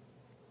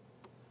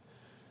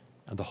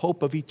 And the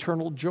hope of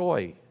eternal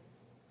joy.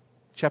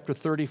 Chapter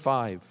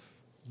 35,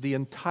 the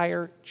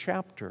entire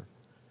chapter.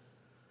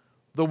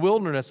 The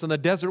wilderness and the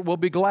desert will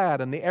be glad,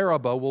 and the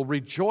Arabah will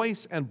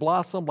rejoice and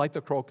blossom like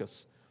the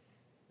crocus.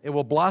 It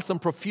will blossom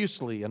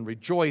profusely and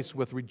rejoice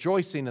with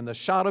rejoicing and the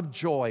shout of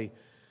joy.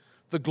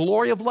 The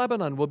glory of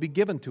Lebanon will be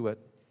given to it.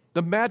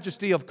 The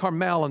majesty of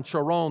Carmel and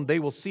Sharon, they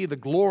will see the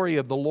glory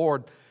of the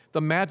Lord,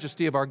 the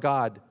majesty of our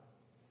God.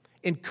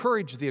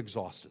 Encourage the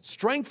exhausted,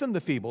 strengthen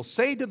the feeble.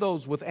 Say to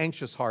those with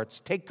anxious hearts,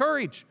 take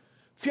courage,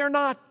 fear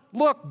not.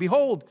 Look,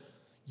 behold,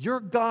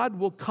 your God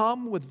will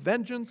come with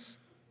vengeance.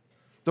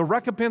 The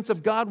recompense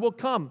of God will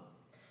come,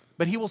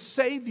 but he will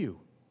save you.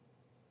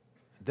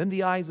 Then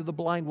the eyes of the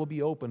blind will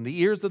be opened, the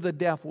ears of the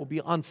deaf will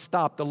be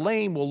unstopped, the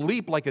lame will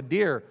leap like a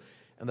deer,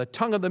 and the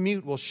tongue of the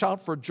mute will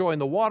shout for joy,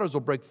 and the waters will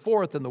break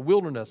forth in the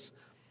wilderness,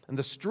 and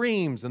the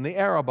streams and the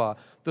Arabah,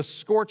 the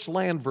scorched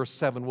land, verse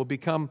 7, will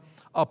become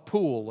a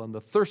pool, and the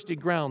thirsty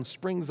ground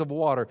springs of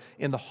water.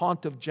 In the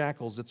haunt of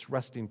jackals, its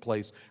resting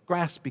place.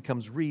 Grass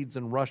becomes reeds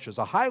and rushes.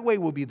 A highway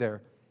will be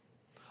there,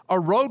 a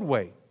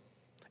roadway,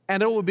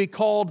 and it will be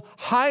called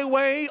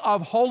Highway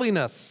of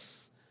Holiness.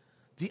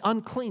 The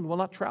unclean will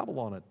not travel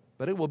on it,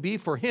 but it will be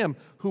for him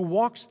who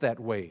walks that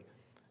way,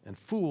 and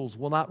fools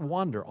will not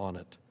wander on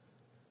it.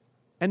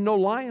 And no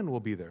lion will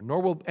be there,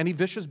 nor will any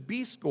vicious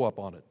beast go up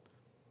on it.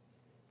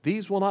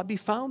 These will not be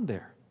found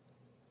there,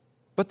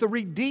 but the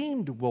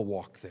redeemed will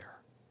walk there.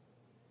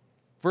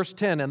 Verse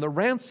 10, and the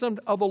ransomed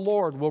of the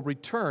Lord will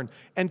return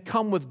and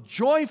come with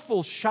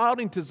joyful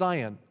shouting to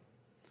Zion,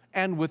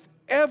 and with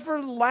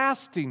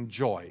everlasting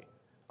joy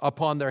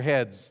upon their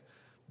heads.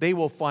 They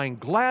will find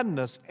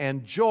gladness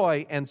and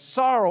joy, and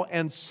sorrow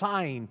and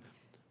sighing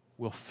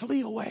will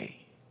flee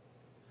away.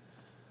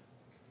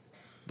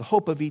 The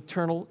hope of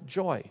eternal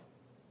joy.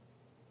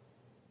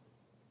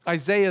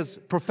 Isaiah's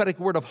prophetic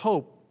word of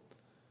hope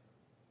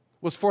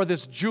was for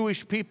this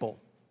Jewish people.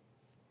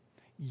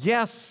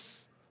 Yes,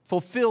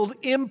 fulfilled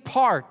in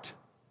part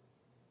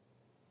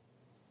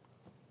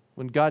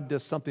when God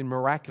does something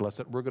miraculous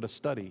that we're going to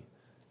study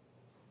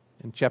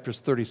in chapters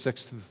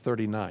 36 through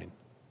 39,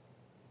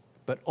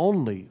 but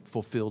only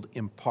fulfilled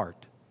in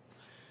part.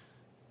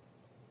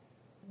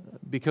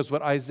 Because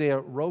what Isaiah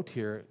wrote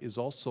here is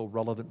also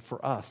relevant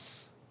for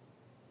us.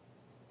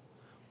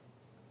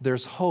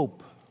 There's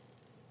hope.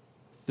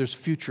 There's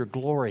future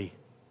glory.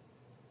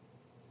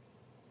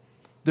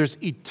 There's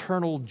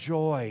eternal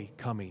joy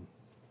coming.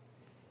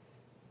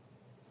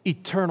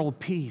 Eternal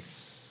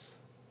peace.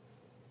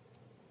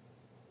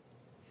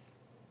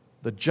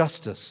 The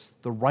justice,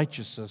 the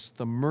righteousness,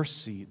 the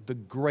mercy, the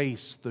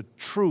grace, the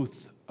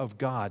truth of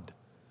God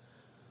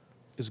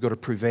is going to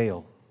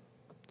prevail.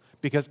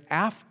 Because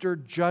after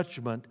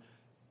judgment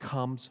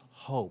comes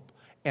hope.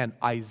 And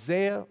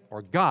Isaiah,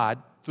 or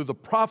God, through the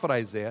prophet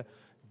Isaiah,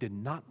 did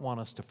not want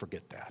us to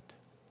forget that.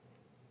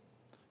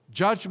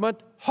 Judgment,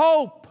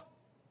 hope.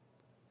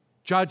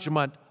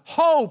 Judgment,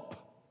 hope.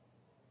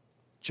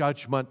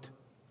 Judgment,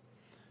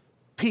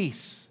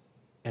 peace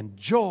and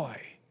joy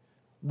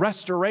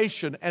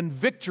restoration and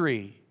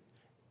victory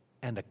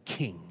and a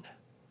king.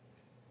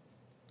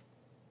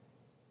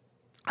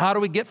 How do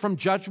we get from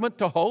judgment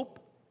to hope?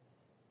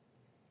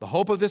 The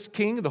hope of this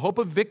king, the hope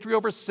of victory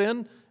over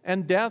sin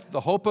and death,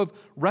 the hope of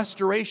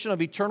restoration,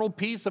 of eternal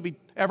peace, of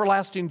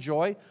everlasting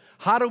joy.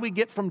 How do we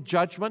get from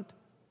judgment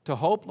to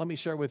hope? Let me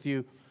share with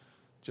you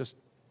just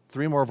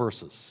 3 more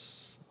verses.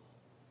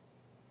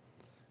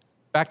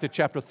 Back to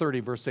chapter 30,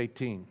 verse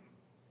 18.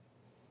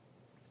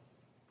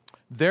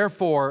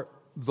 Therefore,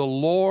 the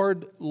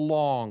Lord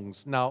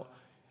longs. Now,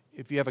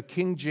 if you have a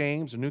King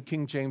James, a New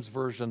King James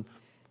Version,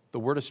 the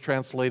word is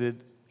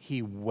translated,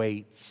 He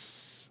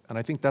waits. And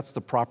I think that's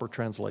the proper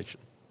translation.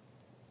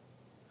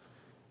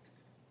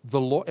 The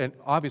Lord, and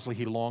obviously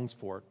He longs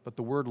for it, but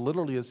the word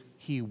literally is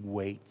He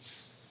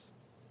waits.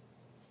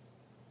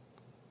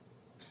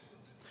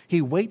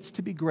 He waits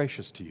to be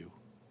gracious to you.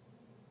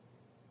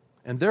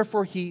 And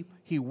therefore He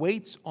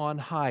waits on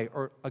high,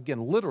 or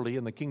again, literally,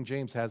 and the King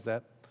James has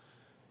that,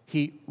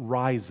 He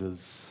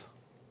rises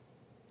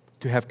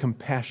to have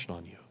compassion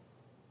on you.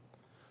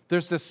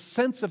 There's this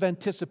sense of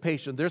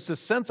anticipation. There's this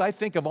sense, I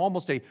think, of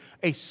almost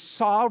a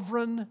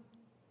sovereign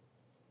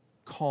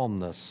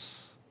calmness,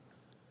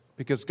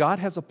 because God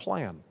has a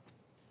plan.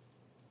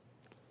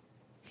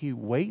 He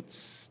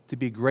waits to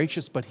be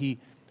gracious, but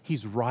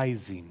He's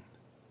rising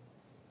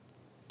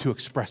to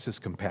express His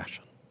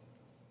compassion.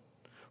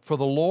 For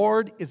the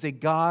Lord is a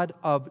God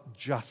of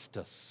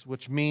justice,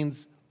 which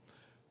means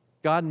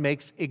God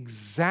makes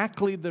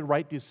exactly the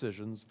right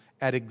decisions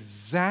at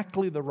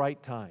exactly the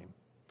right time,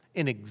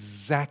 in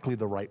exactly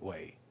the right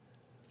way.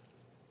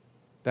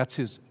 That's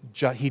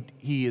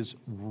He is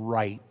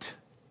right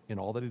in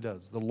all that He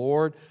does. The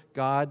Lord,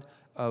 God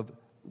of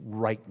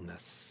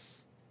rightness.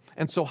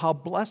 And so how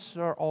blessed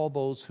are all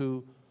those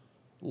who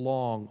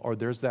long, or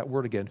there's that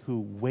word again, who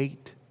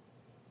wait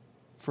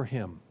for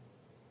Him.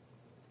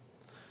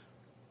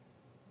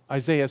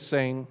 Isaiah is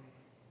saying,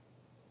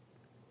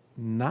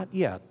 not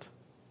yet,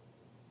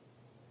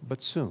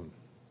 but soon.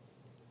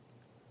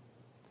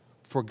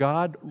 For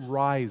God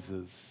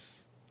rises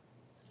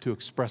to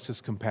express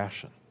His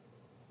compassion.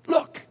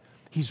 Look,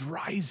 He's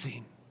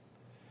rising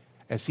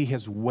as He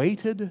has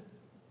waited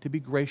to be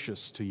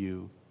gracious to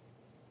you.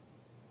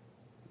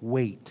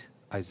 Wait,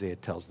 Isaiah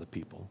tells the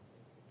people.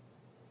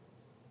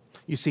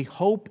 You see,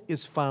 hope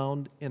is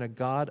found in a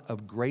God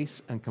of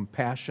grace and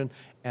compassion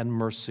and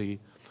mercy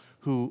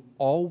who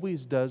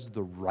always does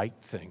the right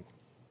thing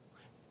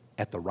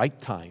at the right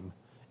time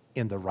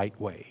in the right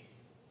way.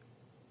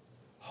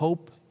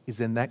 Hope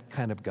is in that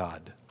kind of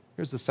God.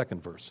 Here's the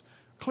second verse.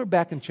 Clear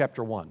back in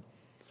chapter 1,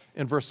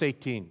 in verse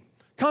 18.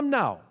 Come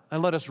now,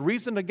 and let us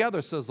reason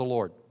together, says the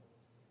Lord.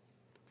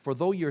 For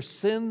though your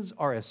sins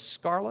are as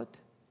scarlet,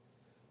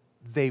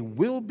 they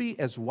will be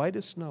as white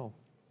as snow.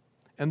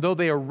 And though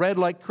they are red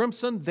like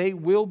crimson, they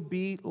will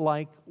be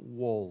like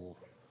wool.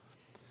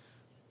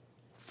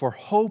 For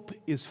hope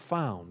is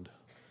found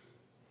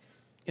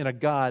in a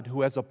God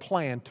who has a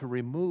plan to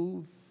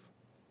remove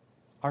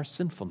our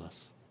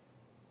sinfulness,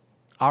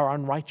 our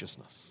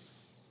unrighteousness,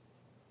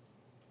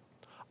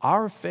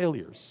 our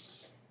failures,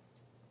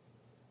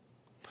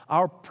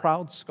 our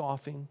proud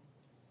scoffing,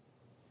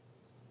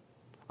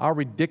 our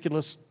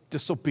ridiculous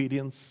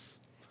disobedience,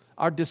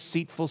 our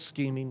deceitful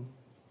scheming,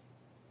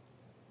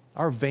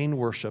 our vain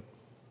worship.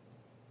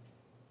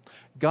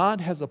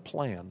 God has a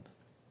plan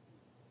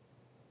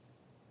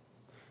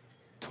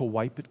to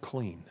wipe it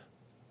clean.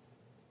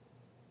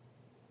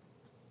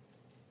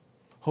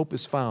 Hope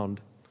is found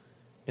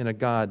in a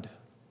God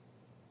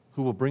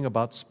who will bring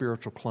about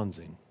spiritual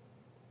cleansing.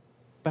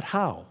 But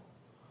how?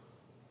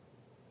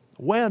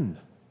 When?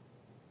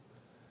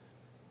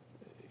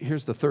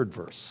 Here's the third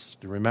verse.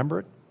 Do you remember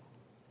it?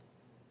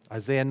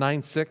 Isaiah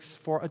 9:6,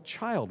 for a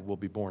child will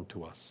be born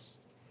to us.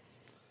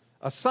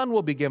 A son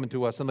will be given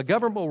to us, and the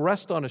government will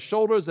rest on his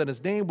shoulders, and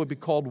his name will be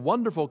called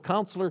Wonderful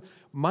Counselor,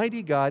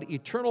 Mighty God,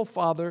 Eternal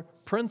Father,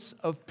 Prince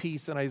of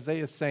Peace. And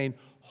Isaiah is saying,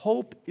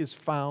 hope is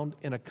found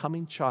in a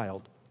coming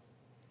child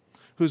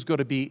who's going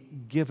to be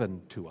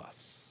given to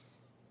us.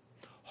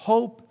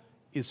 Hope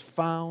is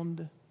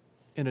found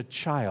in a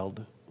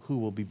child who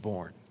will be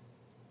born.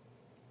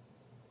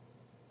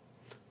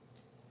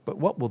 But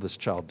what will this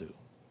child do?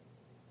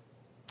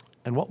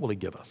 And what will he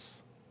give us?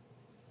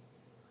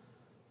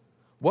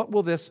 What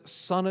will this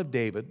Son of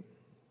David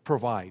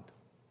provide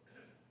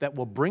that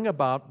will bring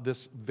about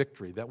this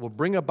victory, that will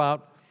bring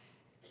about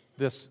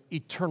this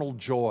eternal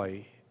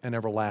joy and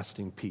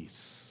everlasting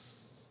peace?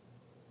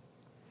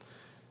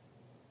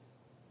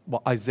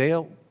 Well,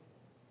 Isaiah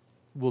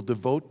will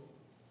devote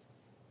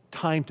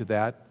time to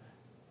that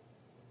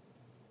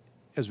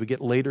as we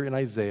get later in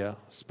Isaiah,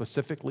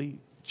 specifically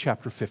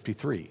chapter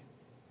 53,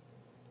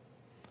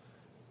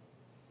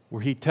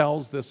 where he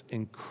tells this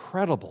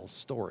incredible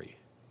story,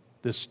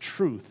 this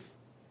truth,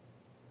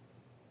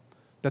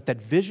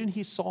 that vision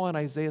he saw in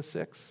Isaiah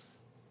 6,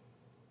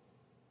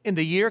 in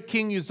the year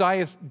King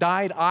Uzziah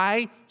died,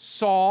 I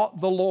saw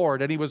the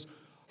Lord, and he was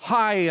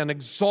high and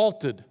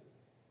exalted.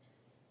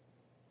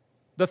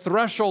 The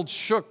threshold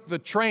shook, the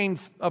train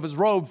of his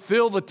robe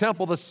filled the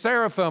temple. The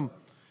seraphim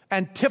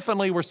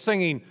antiphonally were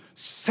singing,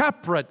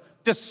 separate,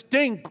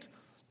 distinct,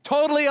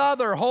 totally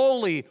other,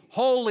 holy,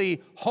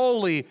 holy,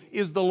 holy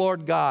is the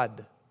Lord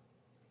God.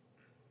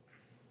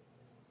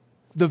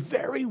 The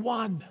very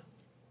one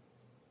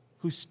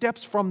who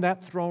steps from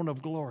that throne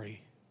of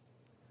glory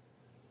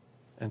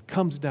and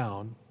comes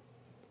down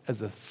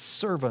as a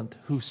servant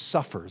who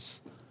suffers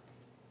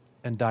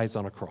and dies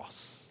on a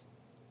cross.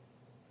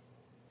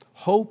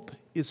 Hope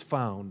is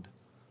found,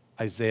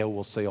 Isaiah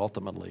will say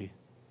ultimately,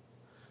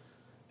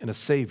 in a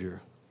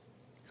Savior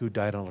who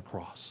died on a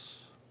cross.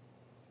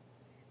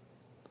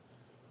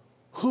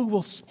 Who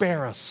will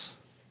spare us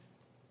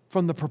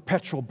from the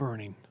perpetual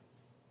burning?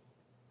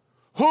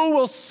 Who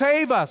will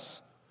save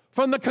us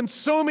from the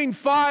consuming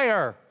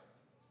fire?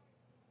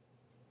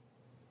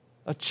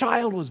 A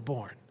child was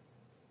born,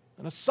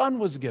 and a son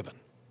was given.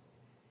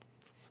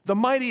 The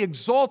mighty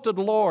exalted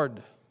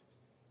Lord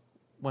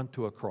went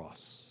to a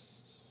cross.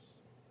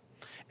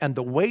 And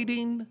the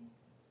waiting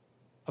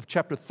of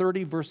chapter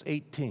 30, verse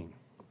 18,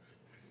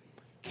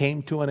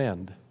 came to an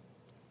end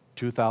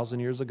 2,000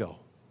 years ago.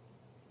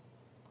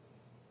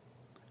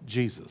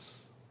 Jesus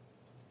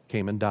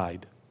came and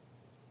died,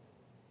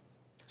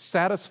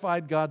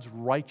 satisfied God's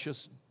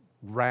righteous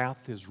wrath,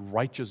 his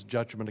righteous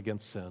judgment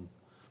against sin.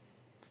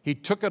 He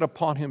took it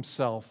upon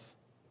himself.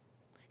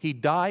 He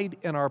died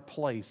in our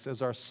place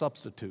as our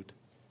substitute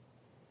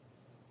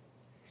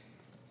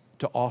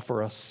to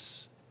offer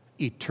us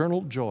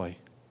eternal joy,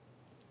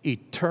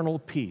 eternal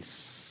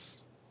peace,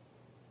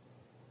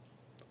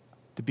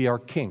 to be our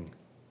King,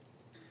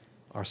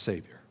 our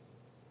Savior.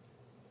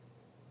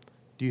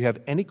 Do you have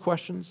any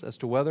questions as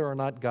to whether or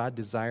not God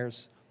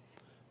desires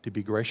to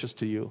be gracious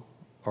to you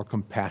or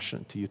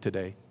compassionate to you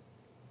today?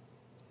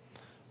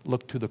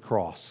 Look to the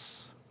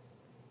cross.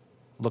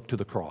 Look to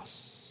the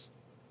cross.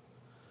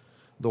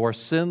 Though our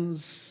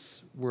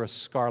sins were as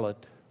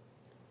scarlet,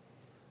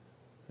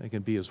 they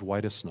can be as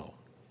white as snow.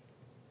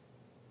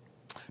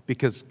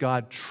 Because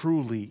God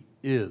truly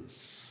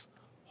is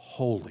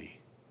holy,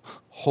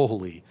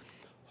 holy,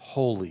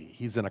 holy.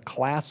 He's in a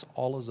class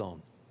all his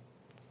own.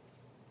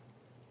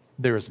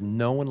 There is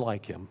no one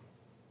like him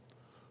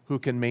who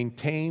can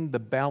maintain the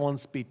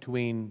balance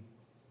between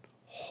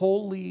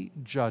holy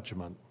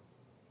judgment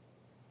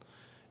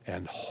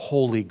and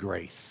holy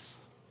grace.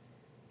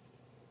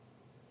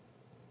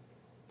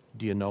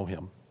 Do you know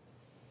him?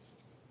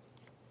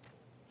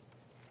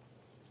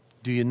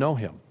 Do you know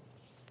him?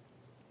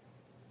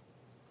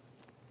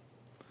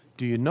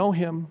 Do you know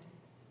him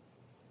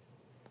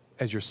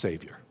as your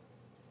Savior?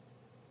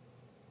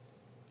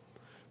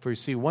 For you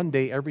see, one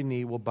day every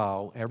knee will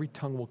bow, every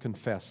tongue will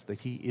confess that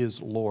he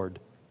is Lord.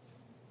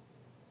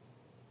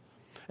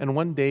 And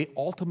one day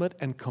ultimate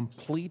and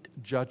complete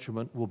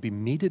judgment will be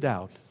meted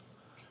out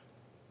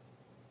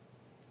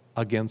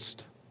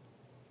against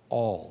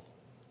all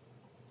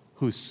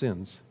whose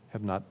sins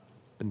have not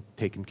been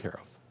taken care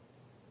of.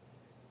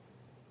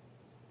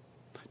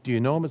 Do you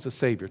know him as a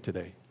Savior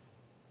today?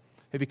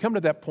 Have you come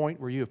to that point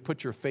where you have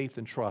put your faith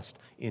and trust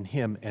in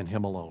him and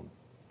him alone?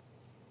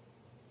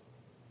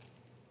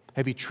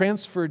 Have you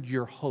transferred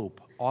your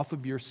hope off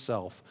of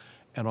yourself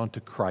and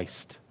onto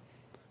Christ,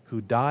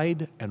 who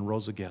died and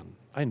rose again?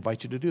 I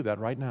invite you to do that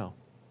right now.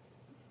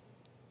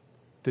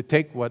 To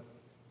take what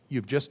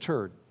you've just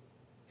heard.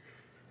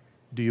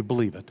 Do you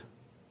believe it?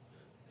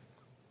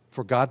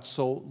 For God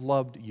so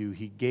loved you,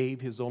 he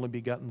gave his only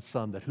begotten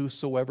Son, that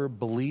whosoever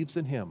believes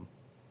in him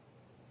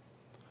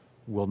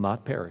will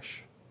not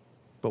perish,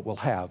 but will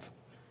have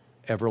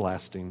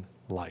everlasting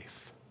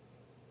life.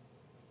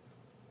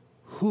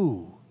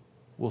 Who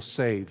will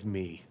save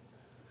me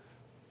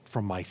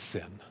from my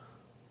sin?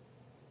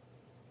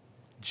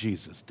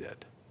 Jesus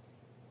did.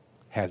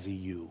 Has he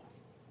you?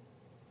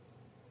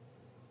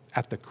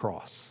 At the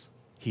cross,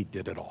 he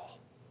did it all.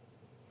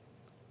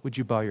 Would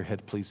you bow your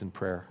head, please, in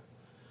prayer?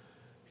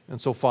 And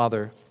so,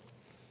 Father,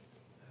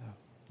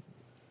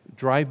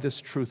 drive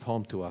this truth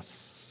home to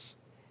us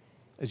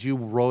as you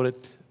wrote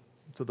it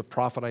to the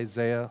prophet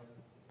Isaiah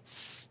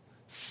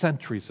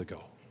centuries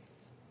ago.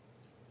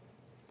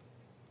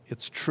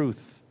 It's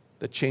truth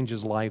that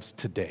changes lives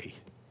today.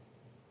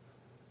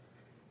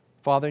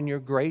 Father, in your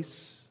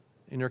grace,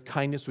 in your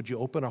kindness, would you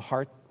open a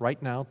heart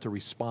right now to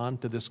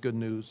respond to this good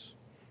news?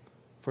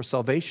 For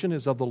salvation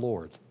is of the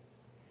Lord,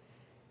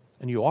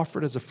 and you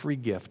offer it as a free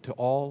gift to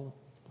all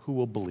who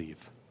will believe.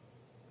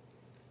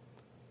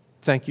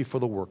 Thank you for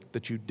the work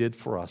that you did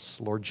for us,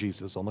 Lord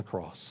Jesus, on the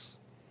cross.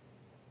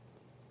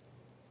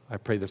 I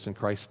pray this in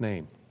Christ's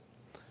name.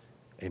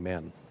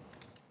 Amen.